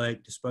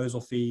pay-per-click, disposal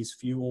fees,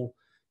 fuel,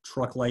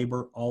 truck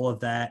labor, all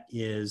of that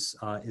is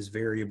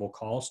variable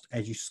cost.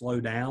 As you slow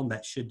down,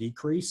 that should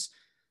decrease.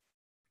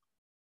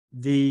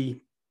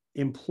 The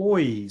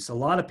employees, a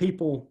lot of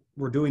people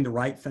were doing the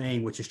right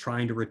thing, which is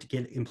trying to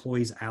get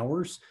employees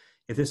hours.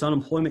 If this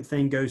unemployment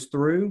thing goes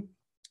through,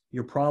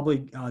 you're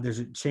probably, there's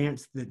a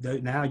chance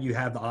that now you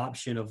have the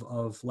option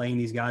of laying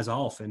these guys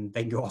off, and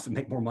they can go off and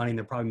make more money than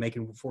they're probably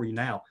making for you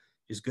now.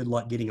 Just good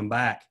luck getting them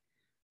back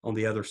on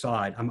the other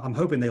side. I'm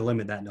hoping they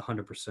limit that to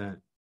 100%.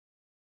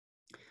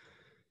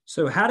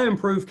 So how to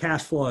improve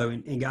cash flow,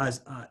 and guys,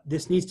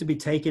 this needs to be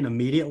taken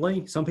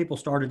immediately. Some people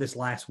started this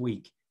last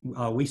week.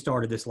 We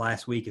started this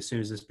last week as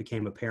soon as this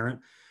became apparent.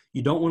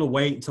 You don't want to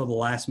wait until the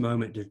last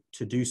moment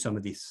to do some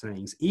of these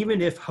things.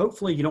 Even if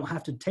hopefully you don't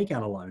have to take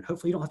out a loan.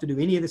 Hopefully you don't have to do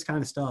any of this kind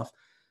of stuff.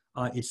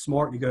 It's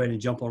smart to go ahead and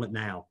jump on it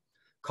now.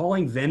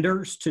 Calling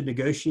vendors to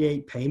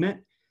negotiate payment.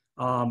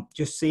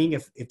 Just seeing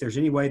if there's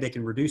any way they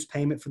can reduce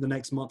payment for the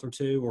next month or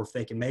two, or if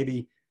they can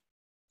maybe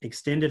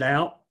extend it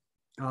out.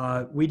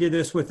 We did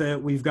this with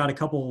we've got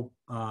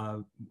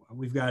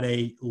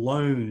a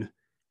loan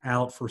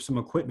out for some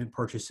equipment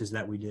purchases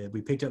that we did.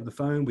 We picked up the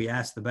phone, we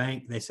asked the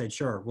bank, they said,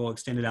 sure, we'll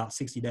extend it out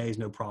 60 days,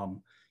 no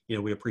problem.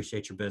 We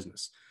appreciate your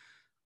business.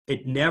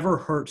 It never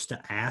hurts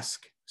to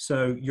ask.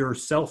 So your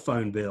cell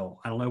phone bill,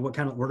 I don't know what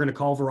we're going to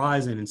call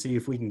Verizon and see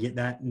if we can get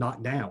that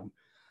knocked down.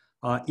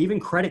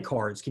 Even credit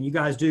cards, can you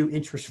guys do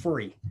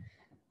interest-free?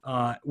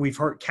 We've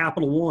heard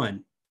Capital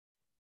One.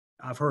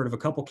 I've heard of a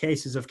couple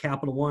cases of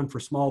Capital One for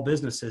small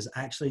businesses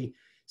actually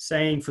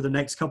saying for the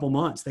next couple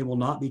months they will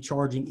not be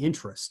charging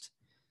interest.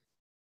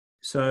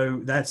 So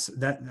that's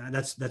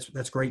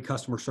great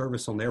customer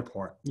service on their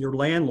part. Your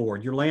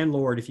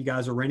landlord, if you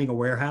guys are renting a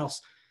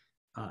warehouse,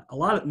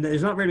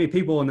 there's not very many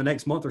people in the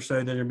next month or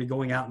so that are going to be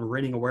going out and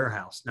renting a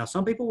warehouse. Now,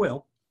 some people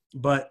will,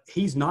 but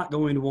he's not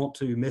going to want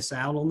to miss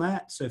out on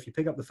that. So if you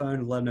pick up the phone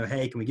and let him know,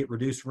 hey, can we get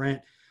reduced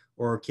rent?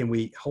 Or can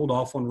we hold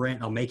off on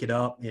rent? I'll make it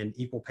up in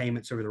equal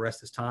payments over the rest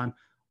of this time.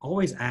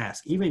 Always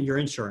ask. Even your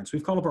insurance.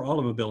 We've called up our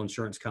automobile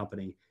insurance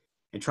company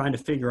and trying to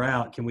figure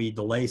out, can we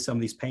delay some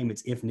of these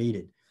payments if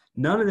needed?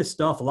 None of this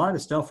stuff, a lot of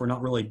this stuff we're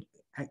not really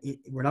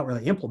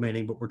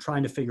implementing, but we're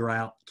trying to figure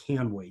out,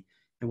 can we?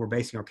 And we're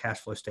basing our cash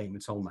flow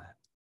statements on that.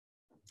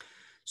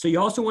 So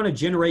you also want to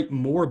generate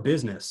more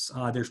business.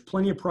 There's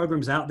plenty of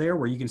programs out there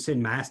where you can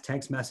send mass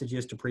text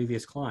messages to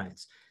previous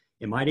clients.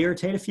 It might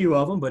irritate a few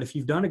of them, but if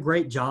you've done a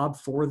great job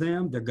for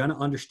them, they're going to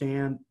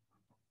understand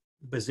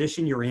the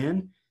position you're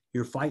in.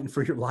 You're fighting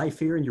for your life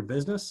here in your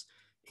business.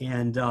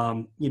 And,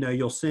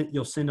 you'll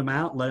send them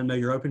out, let them know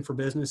you're open for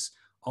business,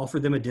 offer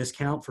them a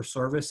discount for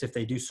service if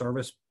they do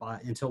service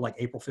until like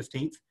April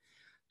 15th.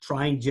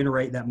 Try and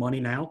generate that money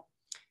now.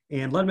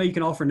 And let them know you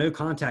can offer no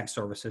contact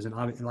services. And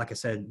like I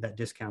said, that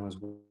discount as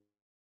well.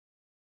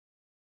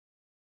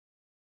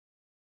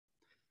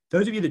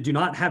 Those of you that do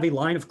not have a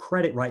line of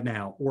credit right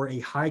now or a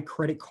high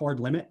credit card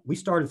limit, we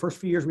started the first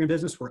few years we were in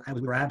business, we're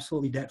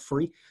absolutely debt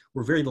free.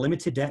 We're very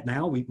limited debt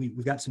now.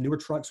 We've got some newer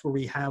trucks where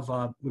we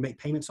make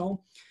payments on,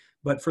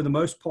 but for the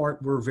most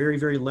part, we're very,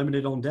 very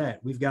limited on debt.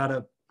 We've got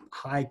a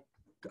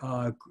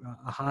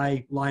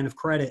high line of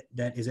credit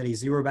that is at a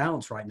zero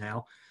balance right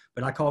now.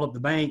 But I called up the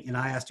bank and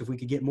I asked if we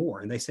could get more,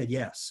 and they said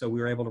yes. So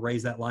we were able to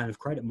raise that line of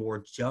credit more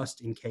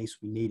just in case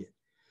we need it.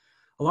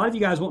 A lot of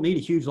you guys won't need a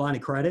huge line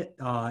of credit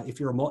if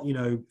you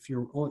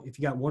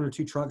got one or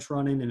two trucks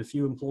running and a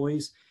few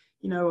employees.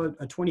 you know,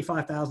 a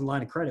 25,000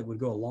 line of credit would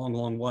go a long,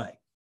 long way.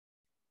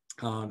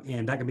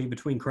 And that could be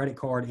between credit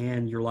card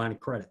and your line of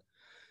credit.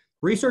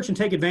 Research and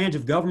take advantage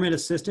of government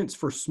assistance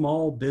for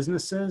small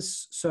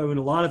businesses. So in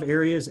a lot of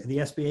areas, the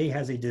SBA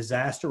has a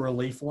disaster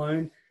relief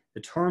loan.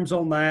 The terms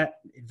on that,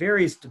 it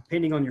varies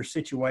depending on your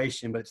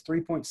situation, but it's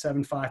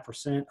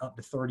 3.75% up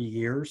to 30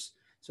 years.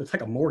 So it's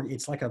like a mortgage,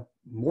 it's like a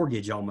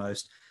mortgage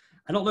almost.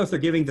 I don't know if they're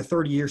giving the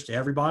 30 years to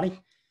everybody.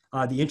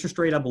 The interest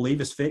rate, I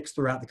believe, is fixed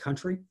throughout the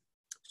country.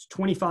 It's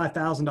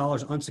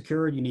 $25,000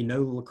 unsecured. You need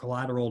no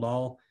collateral at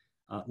all.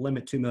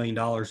 Limit $2 million.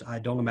 I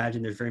don't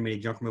imagine there's very many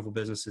junk removal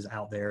businesses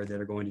out there that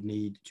are going to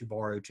need to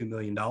borrow $2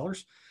 million,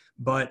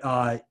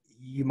 but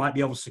you might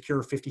be able to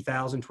secure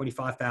 50,000,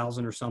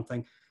 25,000 or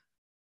something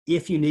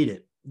if you need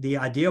it. The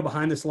idea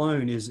behind this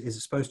loan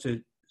is supposed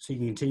to, so you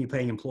can continue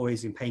paying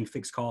employees and paying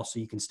fixed costs so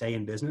you can stay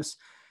in business.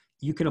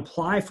 You can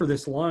apply for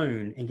this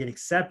loan and get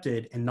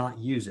accepted and not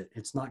use it.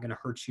 It's not going to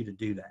hurt you to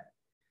do that.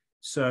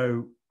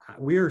 So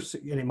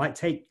and it might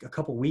take a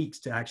couple weeks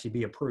to actually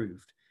be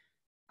approved.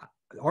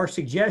 Our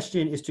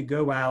suggestion is to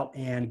go out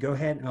and go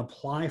ahead and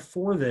apply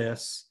for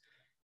this,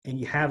 and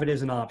you have it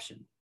as an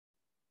option.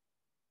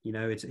 You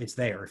know, it's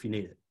there if you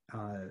need it.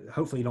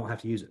 Hopefully you don't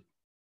have to use it.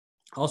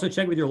 Also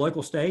check with your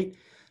local state.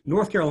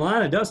 North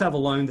Carolina does have a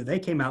loan that they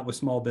came out with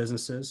small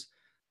businesses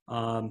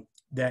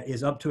that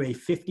is up to a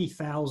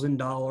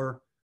 $50,000.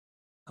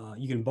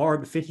 You can borrow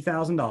up to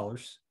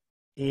 $50,000,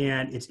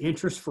 and it's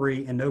interest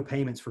free and no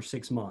payments for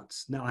 6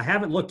 months. Now I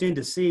haven't looked in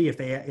to see if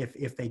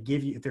they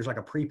give you, if there's like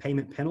a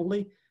prepayment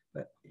penalty.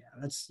 But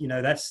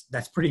yeah,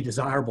 that's pretty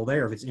desirable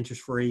there if it's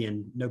interest free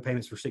and no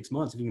payments for 6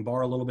 months. If you can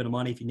borrow a little bit of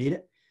money if you need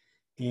it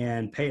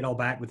and pay it all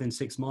back within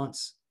 6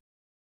 months,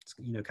 it's,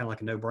 you know, kind of like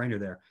a no-brainer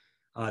there.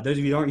 Those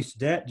of you that aren't used to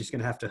debt, just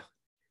going to have to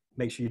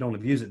make sure you don't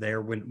abuse it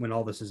there when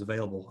all this is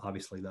available,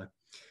 obviously, though.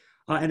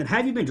 And then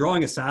have you been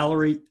drawing a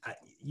salary?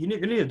 You're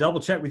going to need to double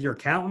check with your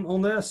accountant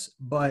on this,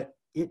 but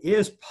it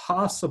is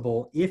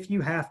possible if you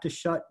have to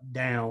shut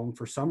down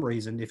for some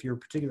reason, if your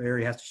particular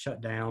area has to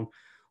shut down,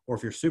 or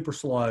if you're super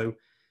slow,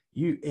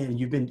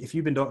 if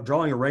you've been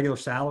drawing a regular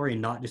salary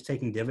and not just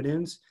taking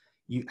dividends,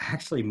 you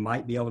actually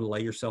might be able to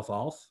lay yourself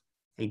off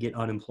and get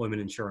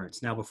unemployment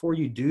insurance. Now, before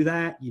you do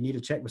that, you need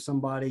to check with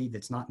somebody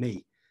that's not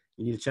me.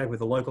 You need to check with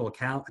a local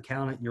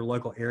accountant in your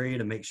local area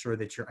to make sure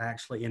that you're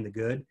actually in the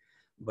good,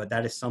 but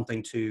that is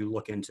something to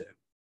look into.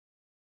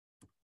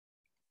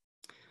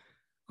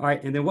 All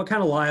right, and then what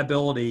kind of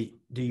liability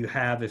do you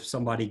have if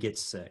somebody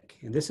gets sick?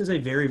 And this is a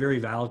very, very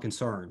valid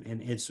concern, and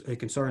it's a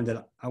concern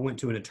that I went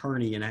to an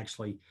attorney and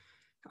actually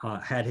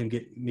had him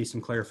get me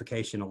some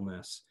clarification on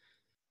this.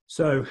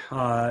 So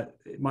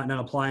it might not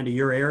apply into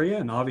your area,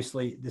 and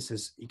obviously this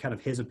is kind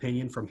of his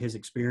opinion from his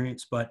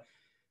experience, but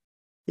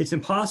it's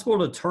impossible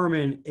to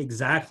determine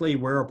exactly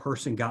where a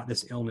person got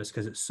this illness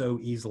because it's so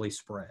easily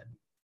spread.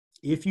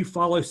 If you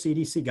follow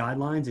CDC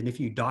guidelines and if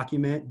you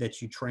document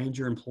that you trained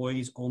your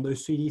employees on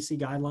those CDC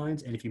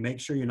guidelines, and if you make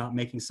sure you're not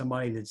making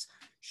somebody that's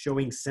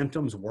showing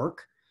symptoms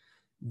work,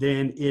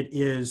 then it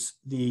is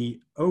the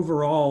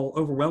overall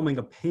overwhelming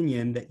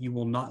opinion that you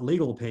will not,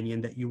 legal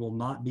opinion, that you will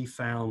not be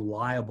found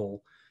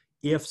liable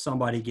if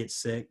somebody gets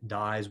sick,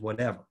 dies,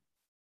 whatever.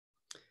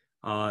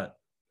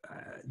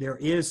 There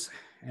is,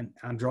 and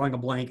I'm drawing a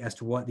blank as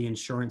to what the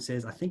insurance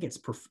is. I think it's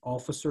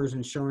officer's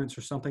insurance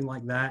or something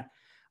like that,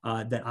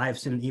 that I have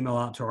sent an email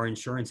out to our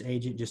insurance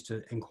agent just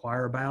to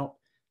inquire about.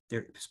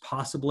 There's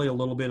possibly a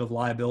little bit of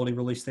liability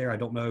release there. I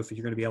don't know if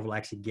you're going to be able to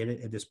actually get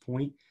it at this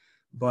point.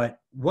 But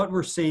what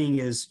we're seeing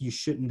is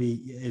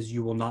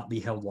you will not be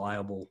held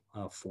liable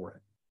for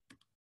it.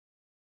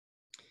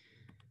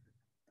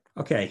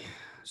 Okay,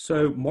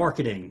 so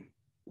marketing.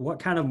 What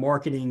kind of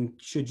marketing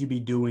should you be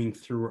doing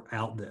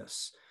throughout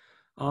this?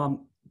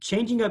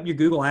 Changing up your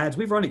Google ads.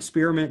 We've run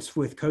experiments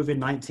with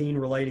COVID-19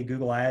 related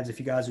Google ads if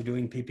you guys are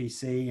doing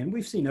PPC, and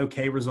we've seen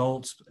okay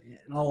results.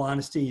 In all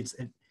honesty,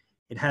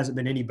 it hasn't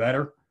been any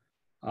better.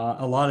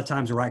 A lot of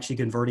times we're actually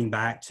converting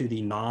back to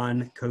the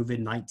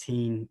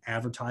non-COVID-19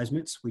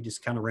 advertisements. We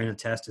just kind of ran a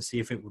test to see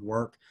if it would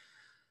work.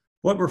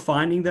 What we're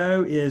finding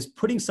though is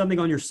putting something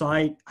on your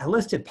site. I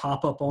listed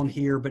pop-up on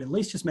here, but at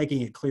least just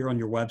making it clear on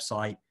your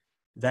website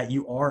that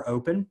you are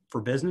open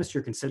for business.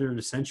 You're considered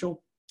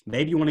essential.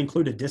 Maybe you want to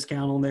include a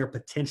discount on there,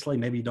 potentially.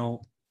 Maybe you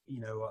don't,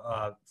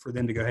 for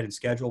them to go ahead and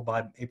schedule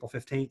by April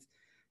 15th.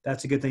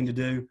 That's a good thing to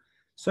do.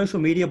 Social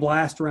media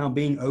blast around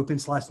being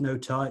open/no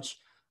touch.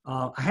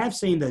 I have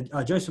seen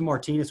that Joseph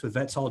Martinez with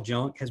Vets All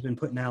Junk has been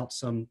putting out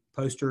some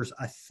posters.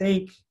 I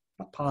think,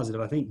 not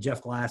positive, I think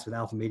Jeff Glass with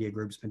Alpha Media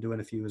Group has been doing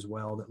a few as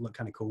well that look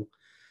kind of cool.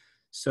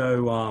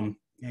 So,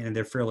 and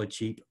they're fairly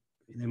cheap.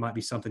 There might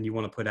be something you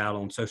want to put out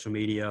on social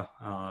media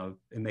and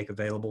make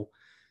available.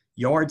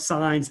 Yard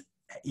signs.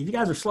 If you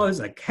guys are slow, it's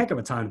a heck of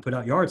a time to put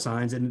out yard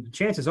signs. And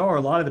chances are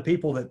a lot of the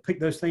people that pick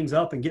those things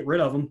up and get rid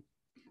of them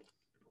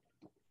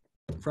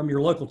from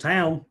your local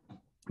town,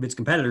 if it's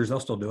competitors,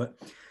 they'll still do it.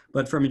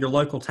 But from your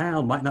local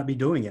town might not be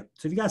doing it.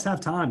 So if you guys have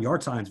time,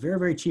 yard signs, very,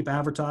 very cheap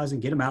advertising,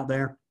 get them out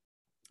there.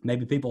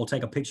 Maybe people will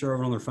take a picture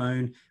of it on their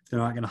phone if they're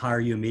not going to hire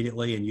you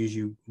immediately and use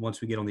you once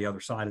we get on the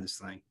other side of this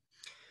thing.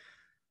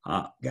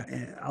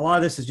 A lot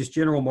of this is just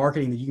general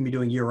marketing that you can be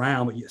doing year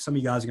round, but some of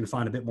you guys are going to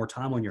find a bit more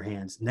time on your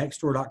hands.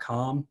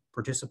 Nextdoor.com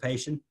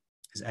participation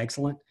is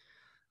excellent.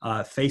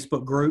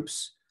 Facebook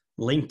groups,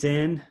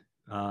 LinkedIn,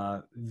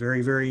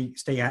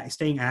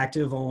 staying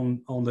active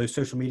on those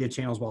social media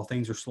channels while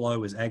things are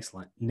slow is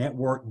excellent.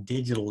 Network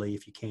digitally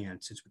if you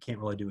can, since we can't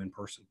really do in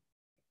person.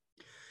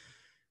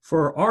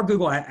 For our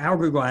Google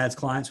Ads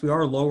clients, we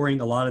are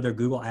lowering a lot of their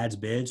Google Ads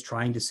bids,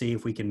 trying to see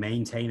if we can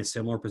maintain a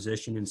similar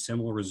position and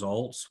similar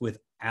results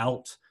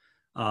without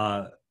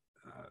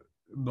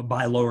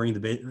by lowering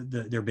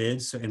their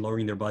bids and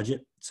lowering their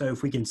budget. So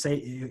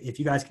if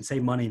you guys can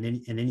save money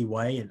in any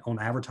way on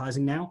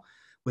advertising now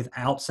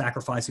without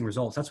sacrificing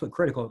results, that's what's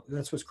critical.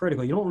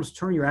 You don't want to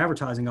turn your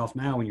advertising off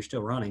now when you're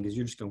still running, because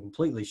you're just going to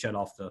completely shut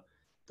off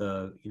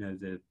the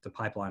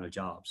pipeline of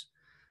jobs.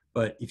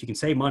 But if you can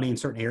save money in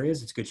certain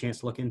areas, it's a good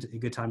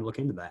time to look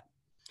into that.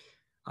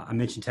 I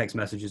mentioned text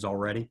messages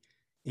already.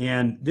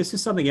 And this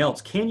is something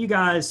else. Can you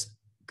guys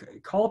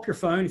call up your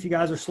phone if you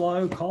guys are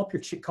slow? Call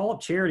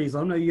up charities. Let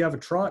them know you have a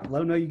truck. Let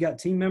them know you got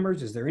team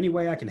members. Is there any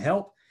way I can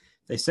help?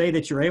 If they say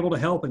that you're able to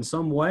help in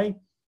some way,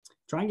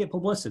 try and get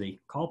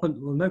publicity. Call up a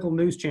local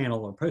news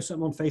channel or post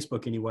something on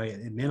Facebook anyway,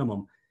 at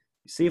minimum.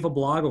 See if a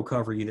blog will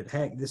cover you that,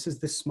 heck, this is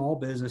this small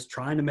business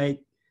trying to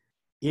make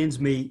ends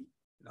meet,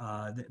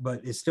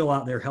 but it's still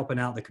out there helping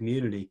out the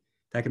community.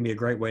 That can be a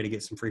great way to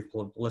get some free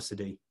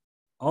publicity.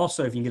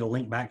 Also, if you can get a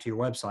link back to your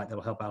website,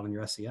 that'll help out on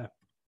your SEO.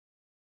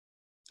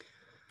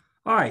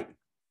 All right,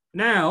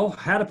 now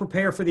how to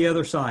prepare for the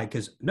other side,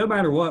 because no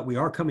matter what, we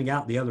are coming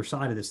out the other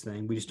side of this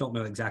thing. We just don't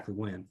know exactly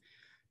when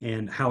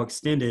and how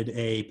extended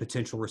a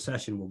potential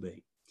recession will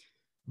be.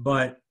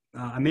 But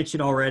I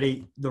mentioned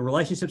already the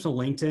relationships on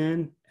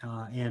LinkedIn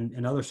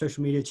and other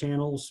social media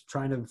channels,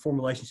 trying to form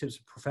relationships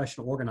with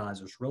professional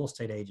organizers, real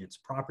estate agents,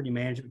 property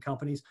management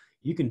companies.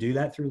 You can do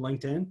that through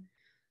LinkedIn.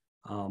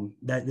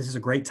 This is a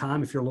great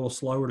time if you're a little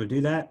slower to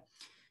do that.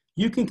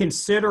 You can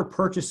consider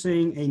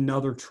purchasing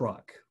another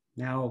truck.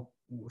 Now,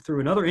 through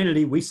another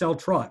entity, we sell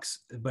trucks,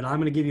 but I'm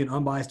going to give you an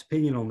unbiased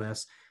opinion on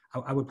this.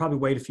 I would probably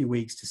wait a few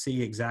weeks to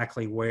see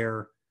exactly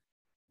where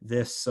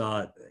this,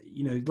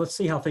 let's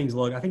see how things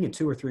look. I think in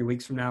 2 or 3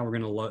 weeks from now, we're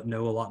going to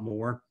know a lot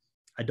more.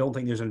 I don't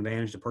think there's an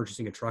advantage to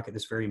purchasing a truck at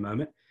this very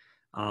moment,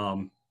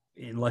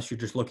 unless you're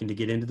just looking to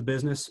get into the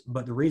business.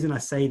 But the reason I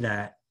say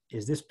that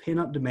is this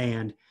pin-up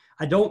demand.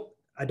 I don't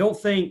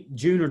think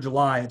June or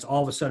July, it's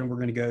all of a sudden we're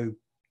going to go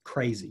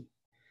crazy.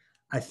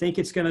 I think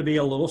it's going to be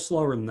a little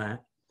slower than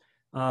that.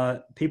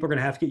 People are going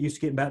to have to get used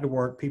to getting back to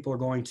work. People are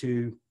going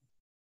to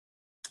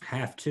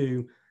have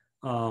to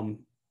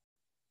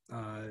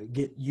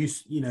get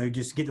used,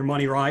 just get their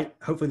money right.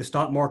 Hopefully the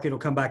stock market will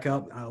come back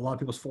up. A lot of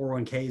people's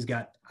 401ks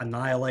got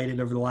annihilated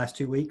over the last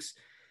 2 weeks.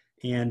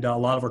 And a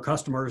lot of our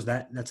customers,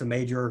 that's a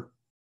major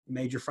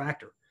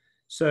factor.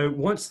 So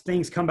once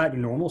things come back to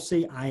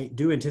normalcy, I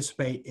do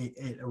anticipate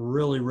a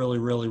really, really,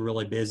 really,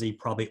 really busy,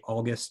 probably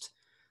August,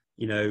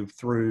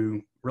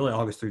 through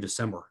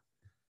December.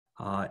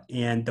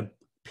 And the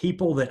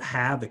people that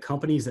have, the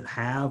companies that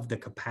have the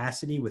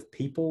capacity with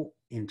people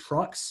in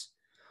trucks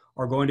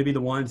are going to be the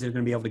ones that are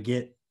going to be able to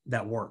get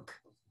that work.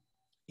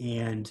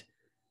 And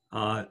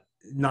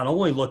not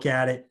only look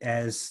at it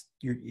as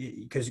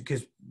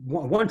because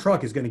one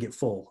truck is going to get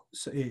full,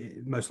 so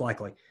most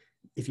likely.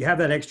 If you have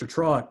that extra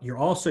truck, you're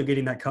also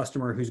getting that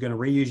customer who's going to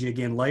reuse you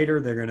again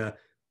later. They're going to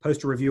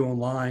post a review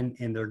online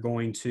and they're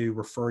going to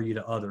refer you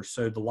to others.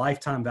 So the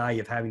lifetime value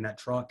of having that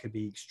truck could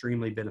be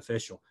extremely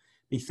beneficial.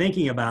 Be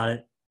thinking about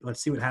it.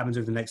 Let's see what happens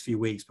over the next few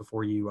weeks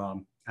before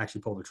you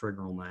actually pull the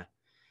trigger on that.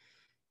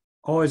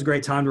 Always a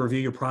great time to review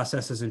your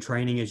processes and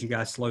training as you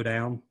guys slow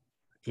down,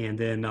 and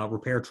then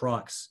repair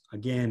trucks.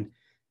 Again,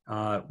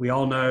 we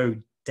all know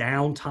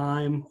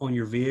downtime on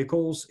your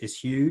vehicles is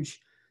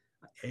huge.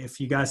 If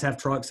you guys have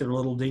trucks that are a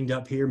little dinged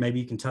up here, maybe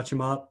you can touch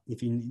them up.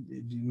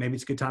 Maybe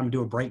it's a good time to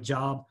do a brake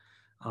job.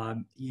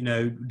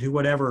 Do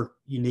whatever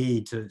you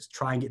need to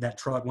try and get that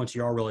truck once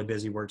you are really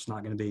busy where it's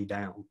not going to be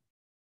down.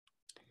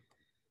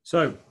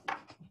 So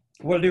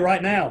what to do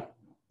right now,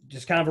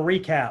 just kind of a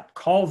recap.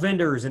 Call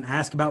vendors and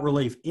ask about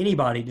relief.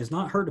 Anybody, does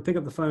not hurt to pick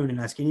up the phone and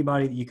ask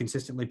anybody that you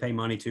consistently pay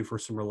money to for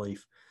some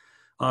relief.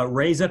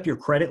 Raise up your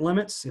credit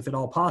limits if at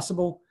all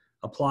possible.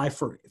 Apply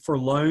for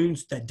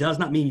loans. That does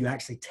not mean you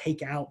actually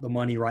take out the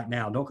money right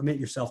now. Don't commit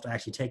yourself to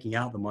actually taking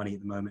out the money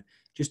at the moment.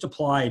 Just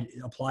apply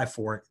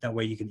for it. That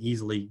way you can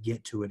easily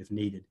get to it if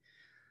needed.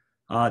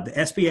 The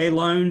SBA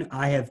loan,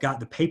 I have got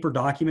the paper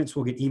documents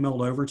will get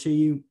emailed over to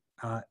you.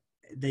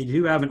 They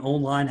do have an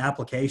online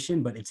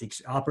application, but it's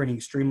operating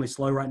extremely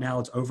slow right now.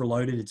 It's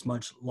overloaded. It's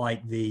much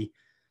like the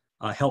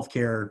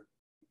healthcare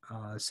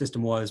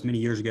system was many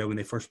years ago when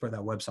they first put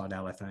that website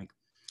out, I think.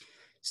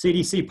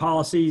 CDC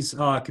policies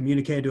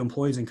communicated to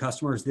employees and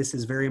customers. This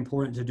is very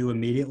important to do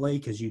immediately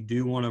because you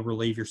do want to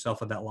relieve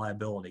yourself of that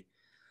liability.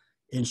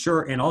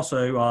 Ensure, and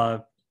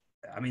also,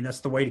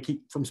 that's the way to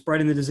keep from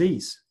spreading the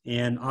disease.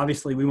 And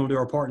obviously we want to do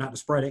our part not to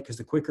spread it, because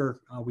the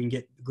quicker we can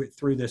get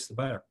through this, the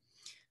better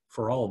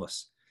for all of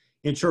us.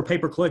 Ensure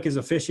pay-per-click is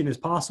efficient as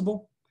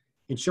possible.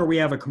 Ensure we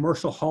have a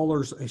commercial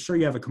haulers. Ensure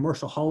you have a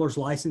commercial haulers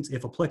license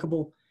if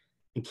applicable,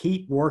 and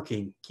keep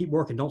working. Keep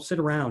working. Don't sit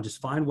around. Just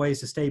find ways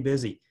to stay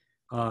busy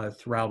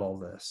throughout all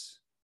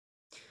this.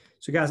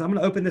 So, guys, I'm going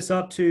to open this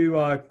up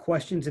to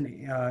questions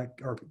and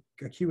or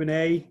a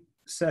Q&A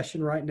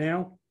session right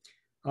now.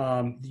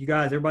 You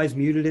guys, everybody's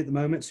muted at the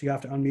moment, so you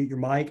have to unmute your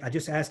mic. I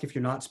just ask if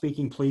you're not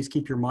speaking, please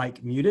keep your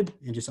mic muted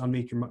and just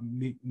unmute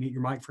mute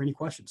your mic for any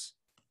questions.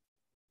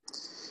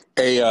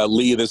 Hey,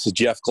 Lee, this is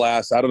Jeff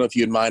Glass. I don't know if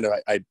you'd mind.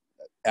 I'd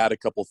add a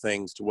couple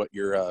things to what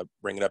you're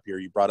bringing up here.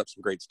 You brought up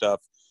some great stuff.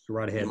 Go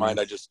right ahead. You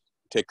mind? I just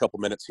take a couple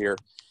minutes here.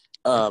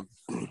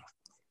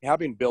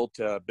 Having built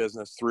a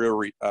business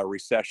through a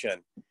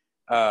recession,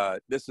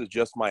 this is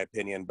just my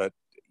opinion, but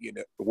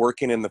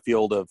working in the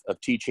field of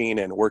teaching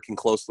and working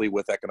closely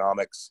with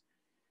economics,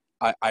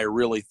 I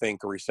really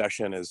think a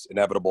recession is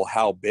inevitable.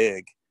 How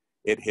big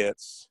it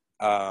hits,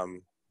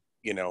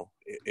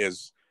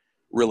 is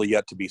really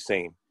yet to be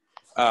seen.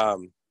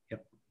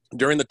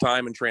 During the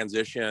time in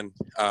transition,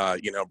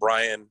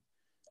 Brian,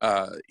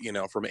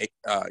 from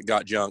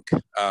Got Junk,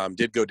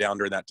 did go down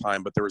during that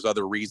time, but there was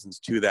other reasons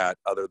to that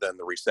other than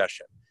the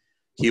recession.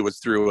 He was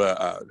through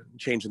a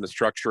change in the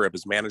structure of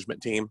his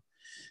management team.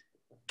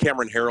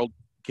 Cameron Harold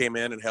came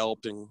in and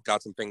helped and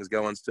got some things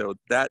going. So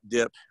that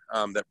dip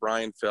that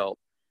Brian felt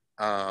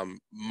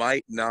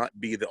might not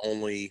be the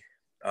only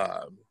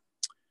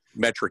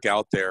metric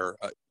out there.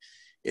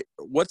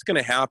 What's going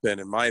to happen,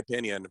 in my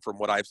opinion, from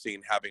what I've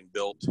seen, having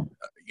built,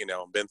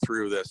 been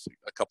through this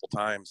a couple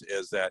times,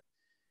 is that,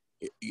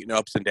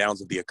 ups and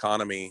downs of the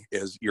economy,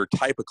 is your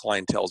type of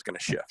clientele is going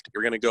to shift.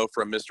 You're going to go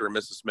from Mr. and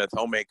Mrs. Smith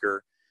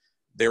homemaker.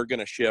 They're going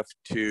to shift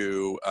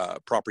to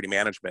property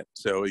management.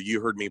 So you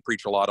heard me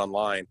preach a lot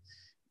online,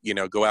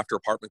 go after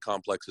apartment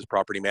complexes,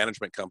 property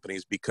management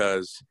companies,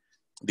 because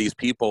these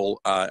people,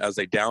 as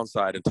they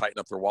downside and tighten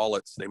up their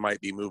wallets, they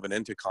might be moving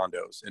into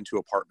condos, into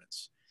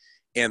apartments.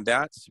 And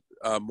that's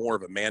more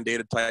of a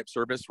mandated type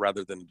service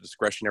rather than a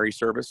discretionary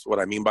service. What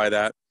I mean by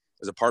that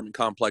is apartment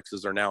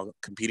complexes are now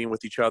competing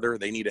with each other.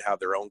 They need to have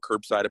their own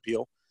curbside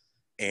appeal,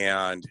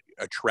 and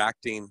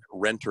attracting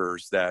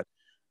renters that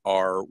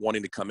are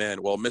wanting to come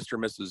in. Well, Mr.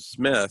 and Mrs.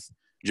 Smith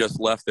just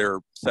left their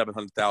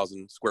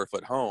 700,000 square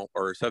foot home,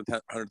 or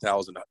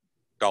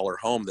 $700,000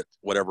 home, that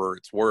whatever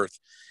it's worth.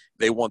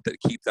 They want to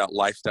keep that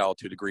lifestyle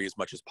to a degree as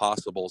much as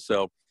possible.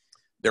 So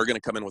they're going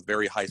to come in with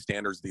very high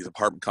standards, these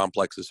apartment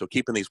complexes. So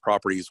keeping these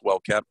properties well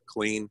kept,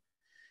 clean.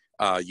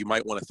 You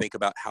might want to think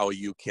about how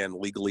you can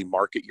legally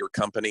market your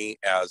company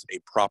as a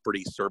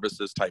property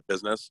services type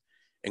business,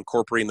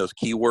 incorporating those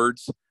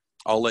keywords.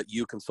 I'll let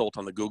you consult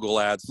on the Google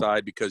Ads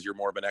side because you're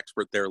more of an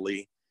expert there,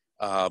 Lee.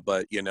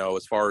 But,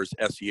 as far as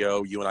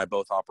SEO, you and I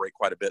both operate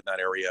quite a bit in that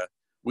area,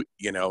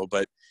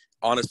 but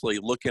honestly,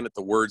 looking at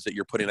the words that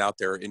you're putting out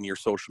there in your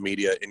social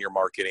media, in your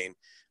marketing,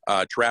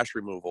 trash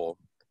removal,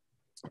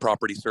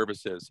 property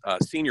services,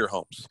 senior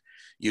homes.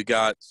 You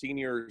got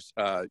seniors,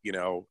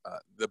 the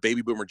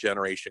baby boomer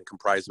generation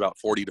comprise about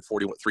 40 to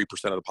 43%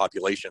 of the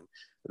population.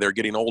 They're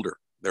getting older.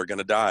 They're going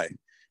to die.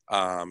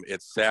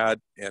 It's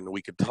sad, and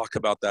we could talk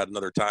about that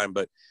another time,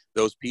 but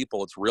those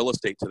people, it's real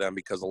estate to them,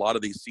 because a lot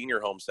of these senior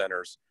home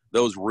centers,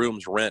 those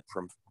rooms rent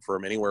from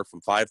anywhere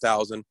from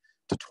 $5,000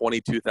 to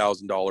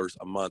 $22,000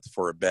 a month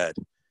for a bed.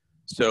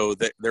 So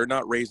they're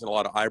not raising a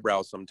lot of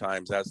eyebrows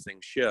sometimes as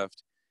things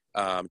shift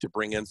to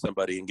bring in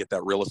somebody and get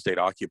that real estate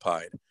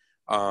occupied.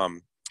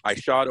 I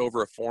shot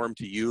over a form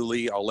to you,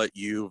 Lee. I'll let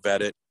you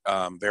vet it,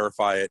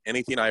 verify it.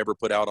 Anything I ever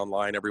put out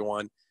online,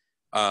 everyone,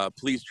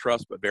 please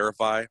trust but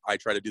verify. I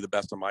try to do the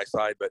best on my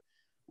side, but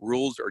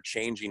rules are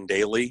changing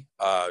daily.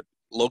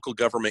 Local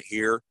government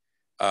here,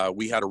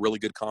 we had a really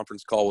good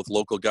conference call with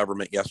local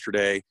government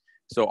yesterday.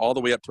 So all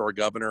the way up to our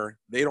governor,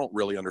 they don't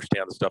really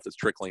understand the stuff that's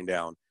trickling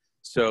down.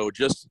 So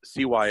just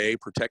CYA,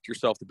 protect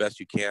yourself the best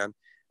you can.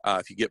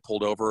 If you get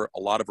pulled over, a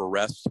lot of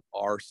arrests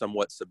are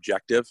somewhat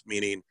subjective,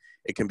 meaning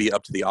it can be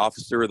up to the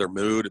officer, their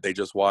mood. They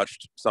just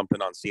watched something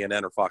on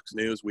CNN or Fox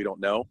News. We don't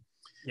know.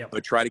 Yep.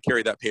 But try to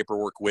carry that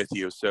paperwork with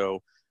you.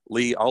 So,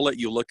 Lee, I'll let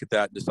you look at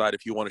that and decide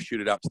if you want to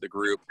shoot it out to the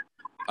group.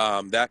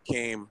 That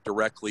came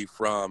directly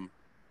from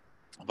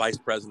Vice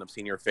President of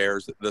Senior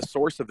Affairs. The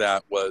source of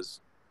that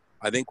was,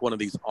 I think, one of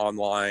these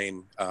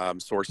online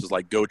sources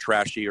like Go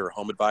Trashy or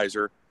Home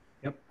Advisor.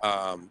 Yep.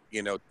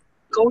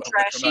 Go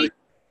Trashy.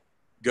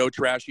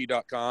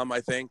 GoTrashy.com, I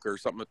think, or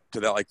something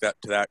to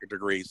that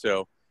degree.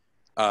 So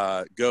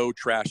Go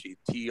Trashy,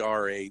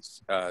 TRASHY.com,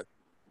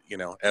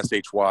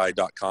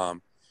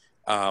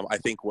 I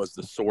think was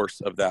the source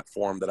of that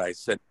form that I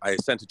sent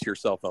it to your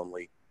cell phone,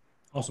 Lee.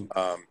 Awesome.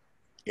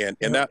 And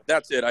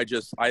that's it.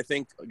 I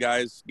think,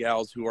 guys,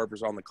 gals,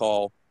 whoever's on the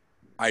call,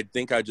 I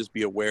think I'd just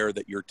be aware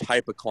that your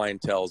type of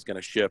clientele is going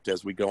to shift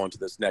as we go into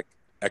this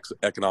next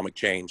economic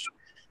change.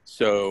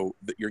 So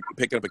that you're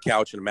picking up a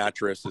couch and a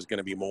mattress is going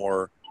to be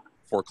more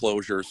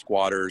foreclosures,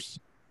 squatters,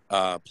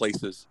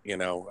 places,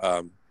 and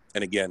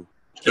again,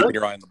 keeping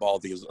your eye on the ball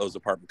of those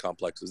apartment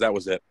complexes. That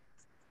was it.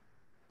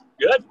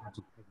 Good.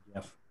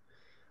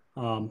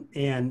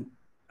 And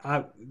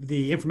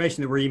the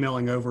information that we're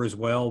emailing over as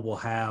well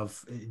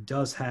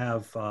does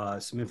have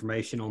some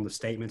information on the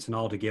statements and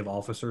all to give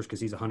officers, because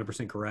he's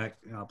 100%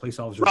 correct. Police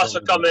officers. Russ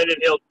will come in and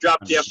he'll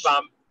drop the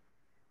F-bomb.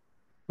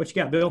 What you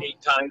got, Bill?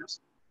 8 times.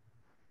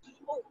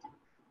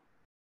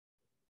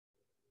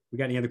 We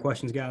got any other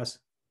questions, guys?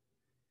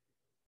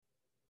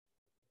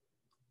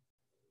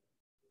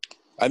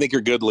 I think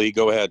you're good, Lee.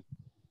 Go ahead.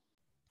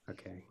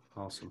 Okay,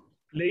 awesome.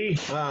 Lee,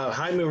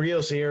 Jaime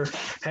Rios here.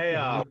 Hey,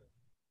 about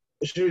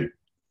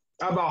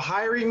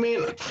hiring,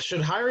 man,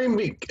 should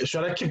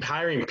I keep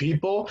hiring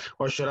people,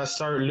 or should I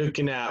start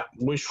looking at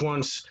which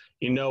ones,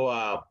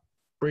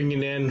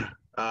 bringing in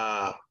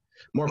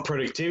more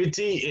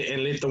productivity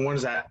and let the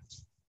ones that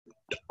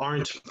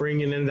aren't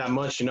bringing in that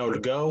much, to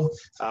go?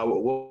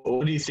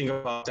 What do you think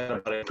about that,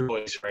 about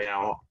employees right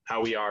now,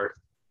 how we are?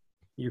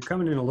 You're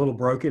coming in a little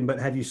broken, but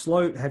are you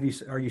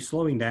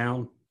slowing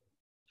down?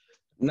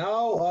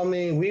 No, I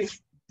mean, we've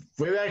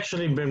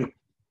actually been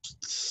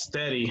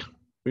steady.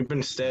 We've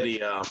been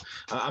steady.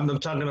 I'm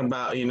talking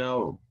about,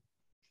 the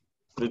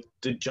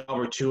job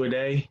or 2 a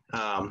day.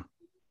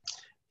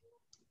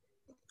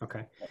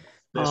 Okay.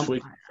 This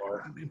week.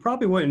 It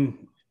probably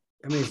wouldn't.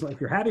 I mean, if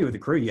you're happy with the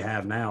crew you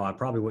have now, I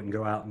probably wouldn't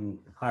go out and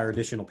hire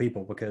additional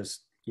people, because,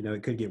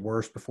 it could get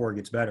worse before it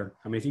gets better.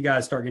 I mean, if you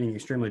guys start getting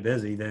extremely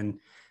busy, then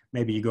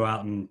maybe you go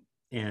out and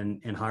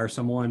hire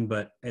someone.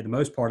 But at the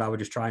most part, I would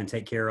just try and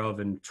take care of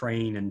and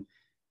train and,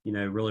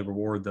 really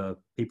reward the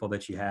people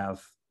that you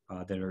have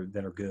that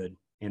are good.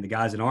 And the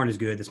guys that aren't as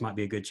good, this might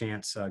be a good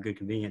chance, a good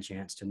convenient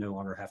chance to no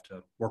longer have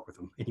to work with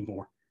them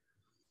anymore.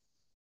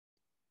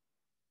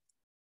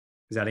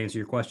 Does that answer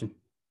your question?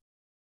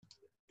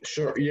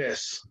 Sure.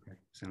 Yes. Okay.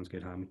 Sounds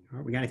good, Jaime. All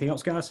right. We got anything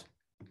else, guys?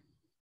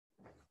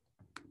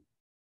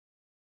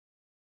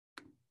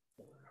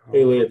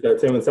 Hey, Lee,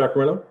 it's Tim in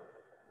Sacramento.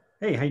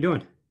 Hey, how you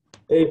doing?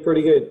 Hey,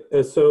 pretty good.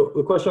 So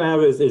the question I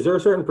have is there a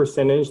certain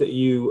percentage that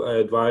you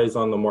advise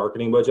on the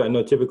marketing budget? I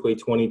know typically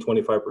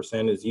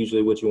 20-25% is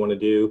usually what you want to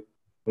do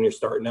when you're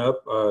starting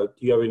up. Do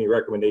you have any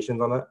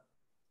recommendations on that?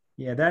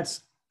 Yeah,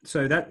 that's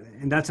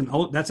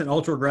an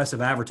ultra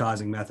aggressive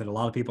advertising method. A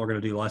lot of people are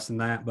going to do less than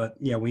that, but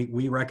yeah,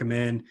 we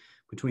recommend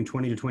between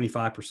 20 to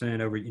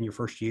 25% over in your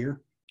first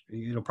year.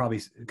 It'll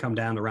probably come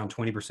down to around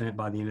 20%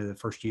 by the end of the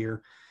first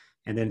year,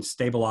 and then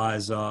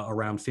stabilize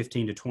around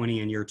 15 to 20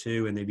 in year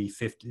 2, and they'd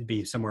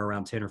be somewhere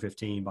around 10 or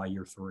 15 by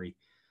year 3.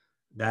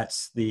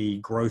 That's the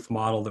growth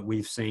model that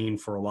we've seen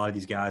for a lot of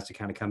these guys to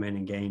kind of come in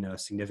and gain a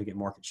significant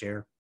market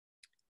share.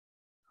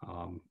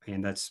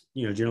 And that's,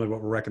 generally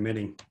what we're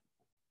recommending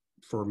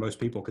for most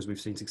people, because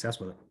we've seen success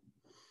with it.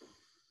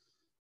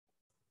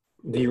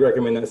 Do you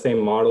recommend that same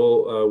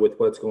model with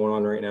what's going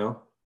on right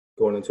now,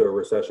 going into a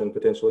recession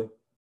potentially?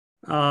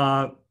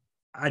 I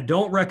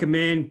don't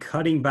recommend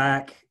cutting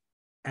back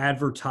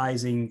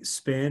advertising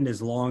spend as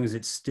long as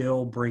it's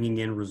still bringing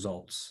in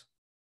results.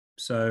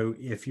 So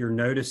if you're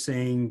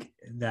noticing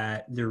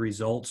that the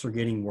results are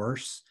getting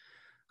worse,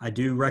 I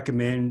do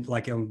recommend,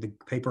 like on the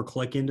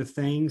pay-per-click end of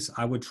things,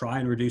 I would try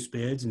and reduce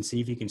bids and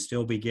see if you can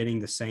still be getting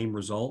the same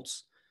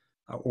results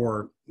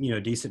or,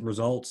 decent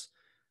results.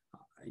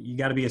 You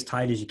got to be as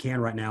tight as you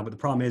can right now. But the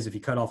problem is, if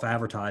you cut off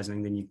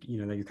advertising, then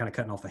you're kind of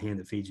cutting off the hand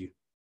that feeds you.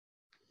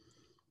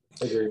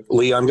 Agree.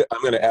 Lee, I'm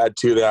going to add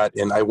to that,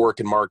 and I work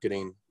in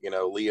marketing.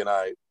 Lee and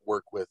I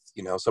work with,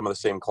 some of the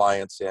same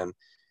clients, and,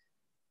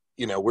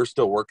 we're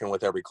still working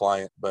with every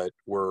client, but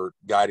we're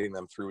guiding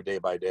them through day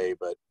by day.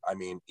 But I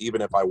mean, even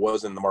if I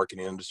was in the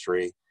marketing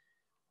industry,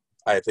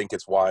 I think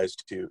it's wise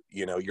to,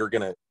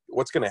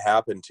 what's going to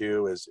happen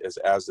too is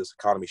as this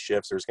economy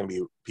shifts, there's going to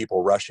be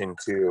people rushing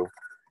to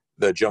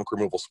the junk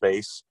removal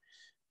space,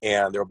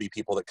 and there'll be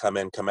people that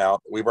come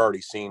out. We've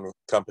already seen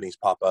companies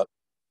pop up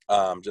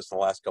just in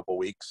the last couple of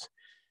weeks.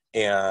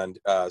 And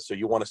so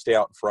you want to stay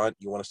out in front,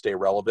 you want to stay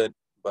relevant,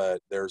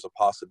 but there's a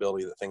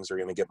possibility that things are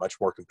going to get much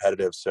more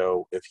competitive.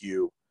 So if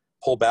you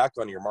pull back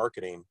on your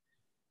marketing,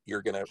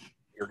 you're going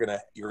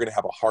to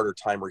have a harder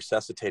time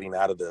resuscitating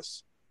out of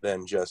this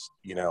than just,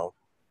 you're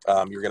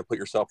going to put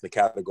yourself in the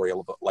category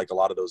like a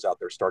lot of those out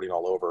there starting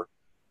all over.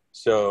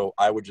 So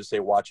I would just say,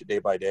 watch it day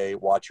by day,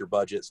 watch your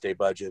budget, stay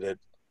budgeted,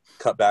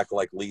 cut back,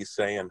 like Lee's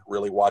saying,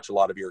 really watch a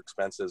lot of your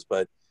expenses.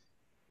 But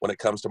when it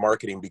comes to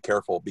marketing, be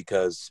careful,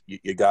 because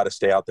you got to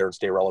stay out there and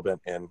stay relevant.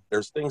 And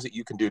there's things that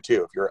you can do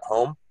too. If you're at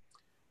home,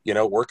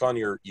 work on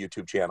your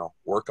YouTube channel,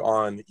 work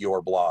on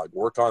your blog,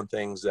 work on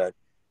things that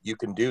you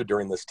can do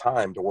during this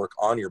time to work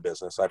on your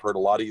business. I've heard a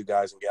lot of you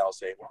guys and gals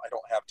say, well, I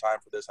don't have time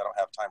for this, I don't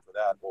have time for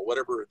that. Well,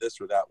 whatever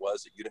this or that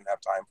was that you didn't have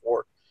time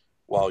for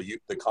while the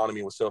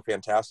economy was so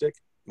fantastic,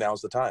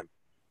 now's the time.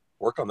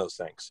 Work on those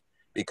things,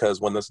 because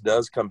when this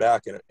does come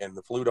back, and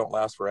the flu don't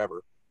last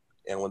forever,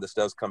 and when this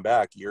does come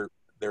back,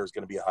 there's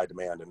going to be a high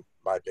demand, in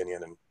my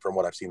opinion, and from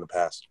what I've seen in the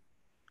past.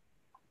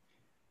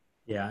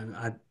 Yeah,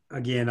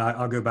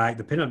 I'll go back.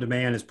 The pent-up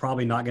demand is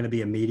probably not going to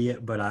be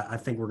immediate, but I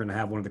think we're going to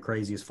have one of the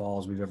craziest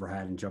falls we've ever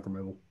had in junk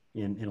removal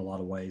in a lot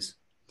of ways.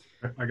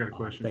 I got a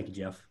question. Thank you,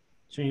 Jeff.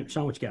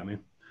 Sean, what you got,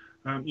 man?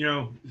 You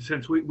know,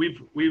 since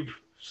we've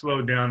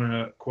slowed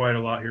down quite a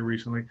lot here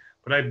recently,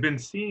 but I've been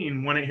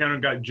seeing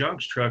 1-800 Got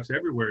Junks trucks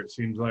everywhere. It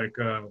seems like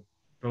the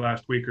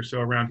last week or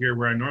so around here,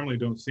 where I normally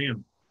don't see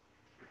them.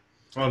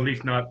 Well, at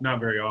least not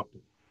very often.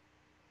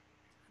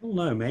 I don't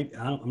know, maybe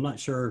I'm not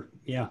sure.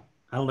 Yeah,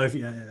 I don't know if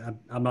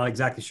I'm not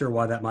exactly sure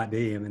why that might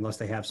be. I mean, unless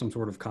they have some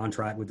sort of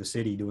contract with the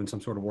city doing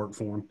some sort of work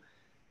for them,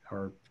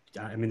 or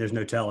I mean, there's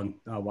no telling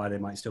why they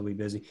might still be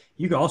busy.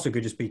 You could also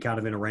just be kind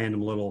of in a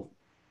random little.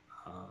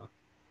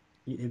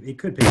 It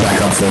could be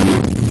back up for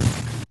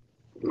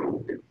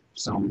you.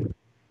 So.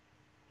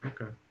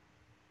 Okay.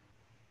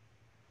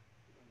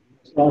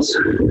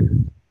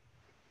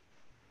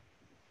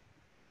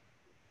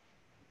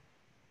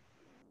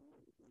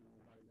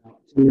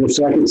 Few more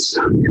seconds.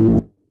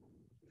 Feel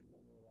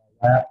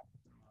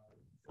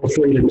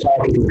free to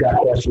talk if you've got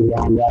questions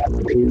on that.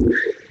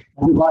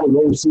 Everybody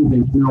will receive the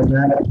email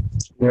data.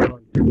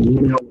 The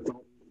email with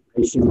all the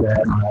information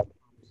that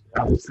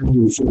I was saying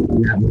you should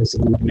have this.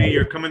 Hey,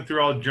 you're coming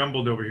through all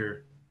jumbled over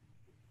here.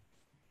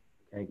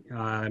 Okay.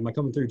 Am I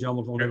coming through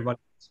jumbled on everybody?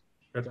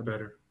 That's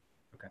better.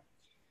 Okay.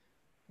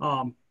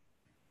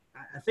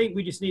 I think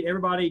we just need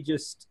everybody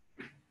just.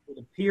 It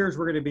appears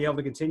we're going to be able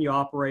to continue to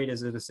operate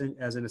as an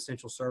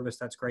essential service.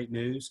 That's great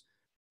news.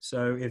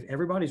 So if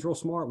everybody's real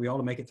smart, we ought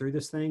to make it through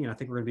this thing. And I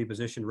think we're going to be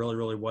positioned really,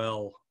 really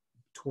well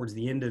towards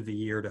the end of the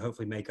year to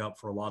hopefully make up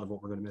for a lot of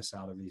what we're going to miss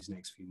out over these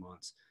next few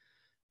months.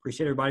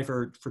 Appreciate everybody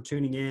for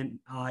tuning in.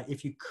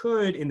 If you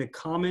could, in the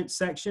comments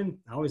section,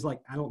 I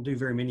don't do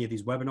very many of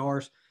these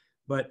webinars,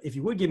 but if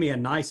you would give me a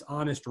nice,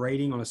 honest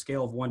rating on a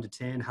scale of 1 to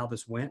 10, how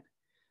this went,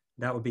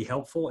 that would be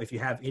helpful. If you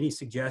have any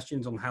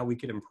suggestions on how we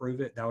could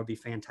improve it, that would be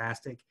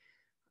fantastic.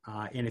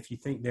 And if you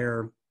think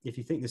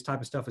this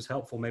type of stuff is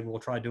helpful, maybe we'll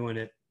try doing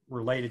it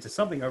related to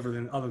something other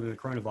than the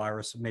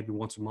coronavirus, maybe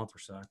once a month or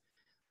so.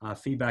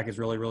 Feedback is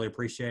really, really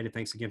appreciated.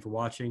 Thanks again for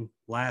watching.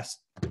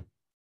 Last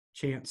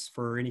chance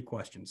for any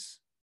questions.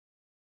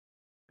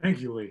 Thank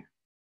you, Lee.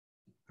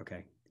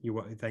 Okay.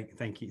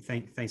 Thank you.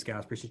 Thanks,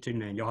 guys. Appreciate you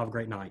tuning in. Y'all have a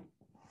great night.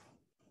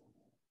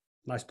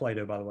 Nice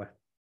Play-Doh, by the way.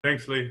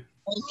 Thanks, Lee.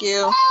 Thank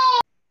you.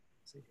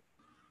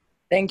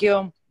 Thank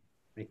you.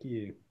 Thank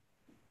you.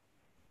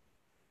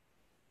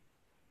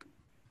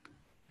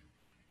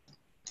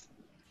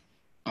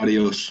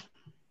 Adios.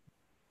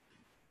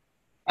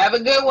 Have a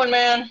good one,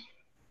 man.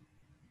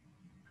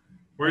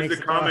 Where's the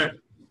comment?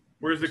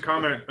 Where's the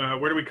comment?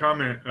 Where do we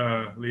comment,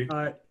 Lee?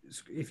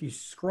 If you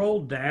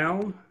scroll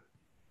down,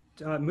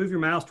 move your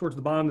mouse towards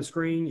the bottom of the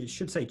screen, it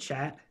should say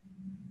chat.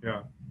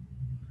 Yeah.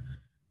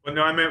 Well,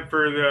 no, I meant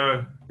for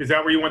the. Is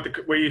that where you want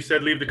where you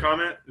said leave the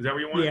comment? Is that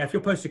where you want? Yeah, if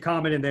you'll post a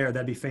comment in there,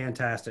 that'd be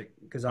fantastic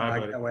because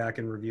that way I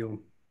can review them.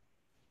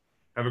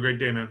 Have a great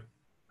day, man.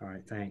 All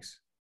right, thanks.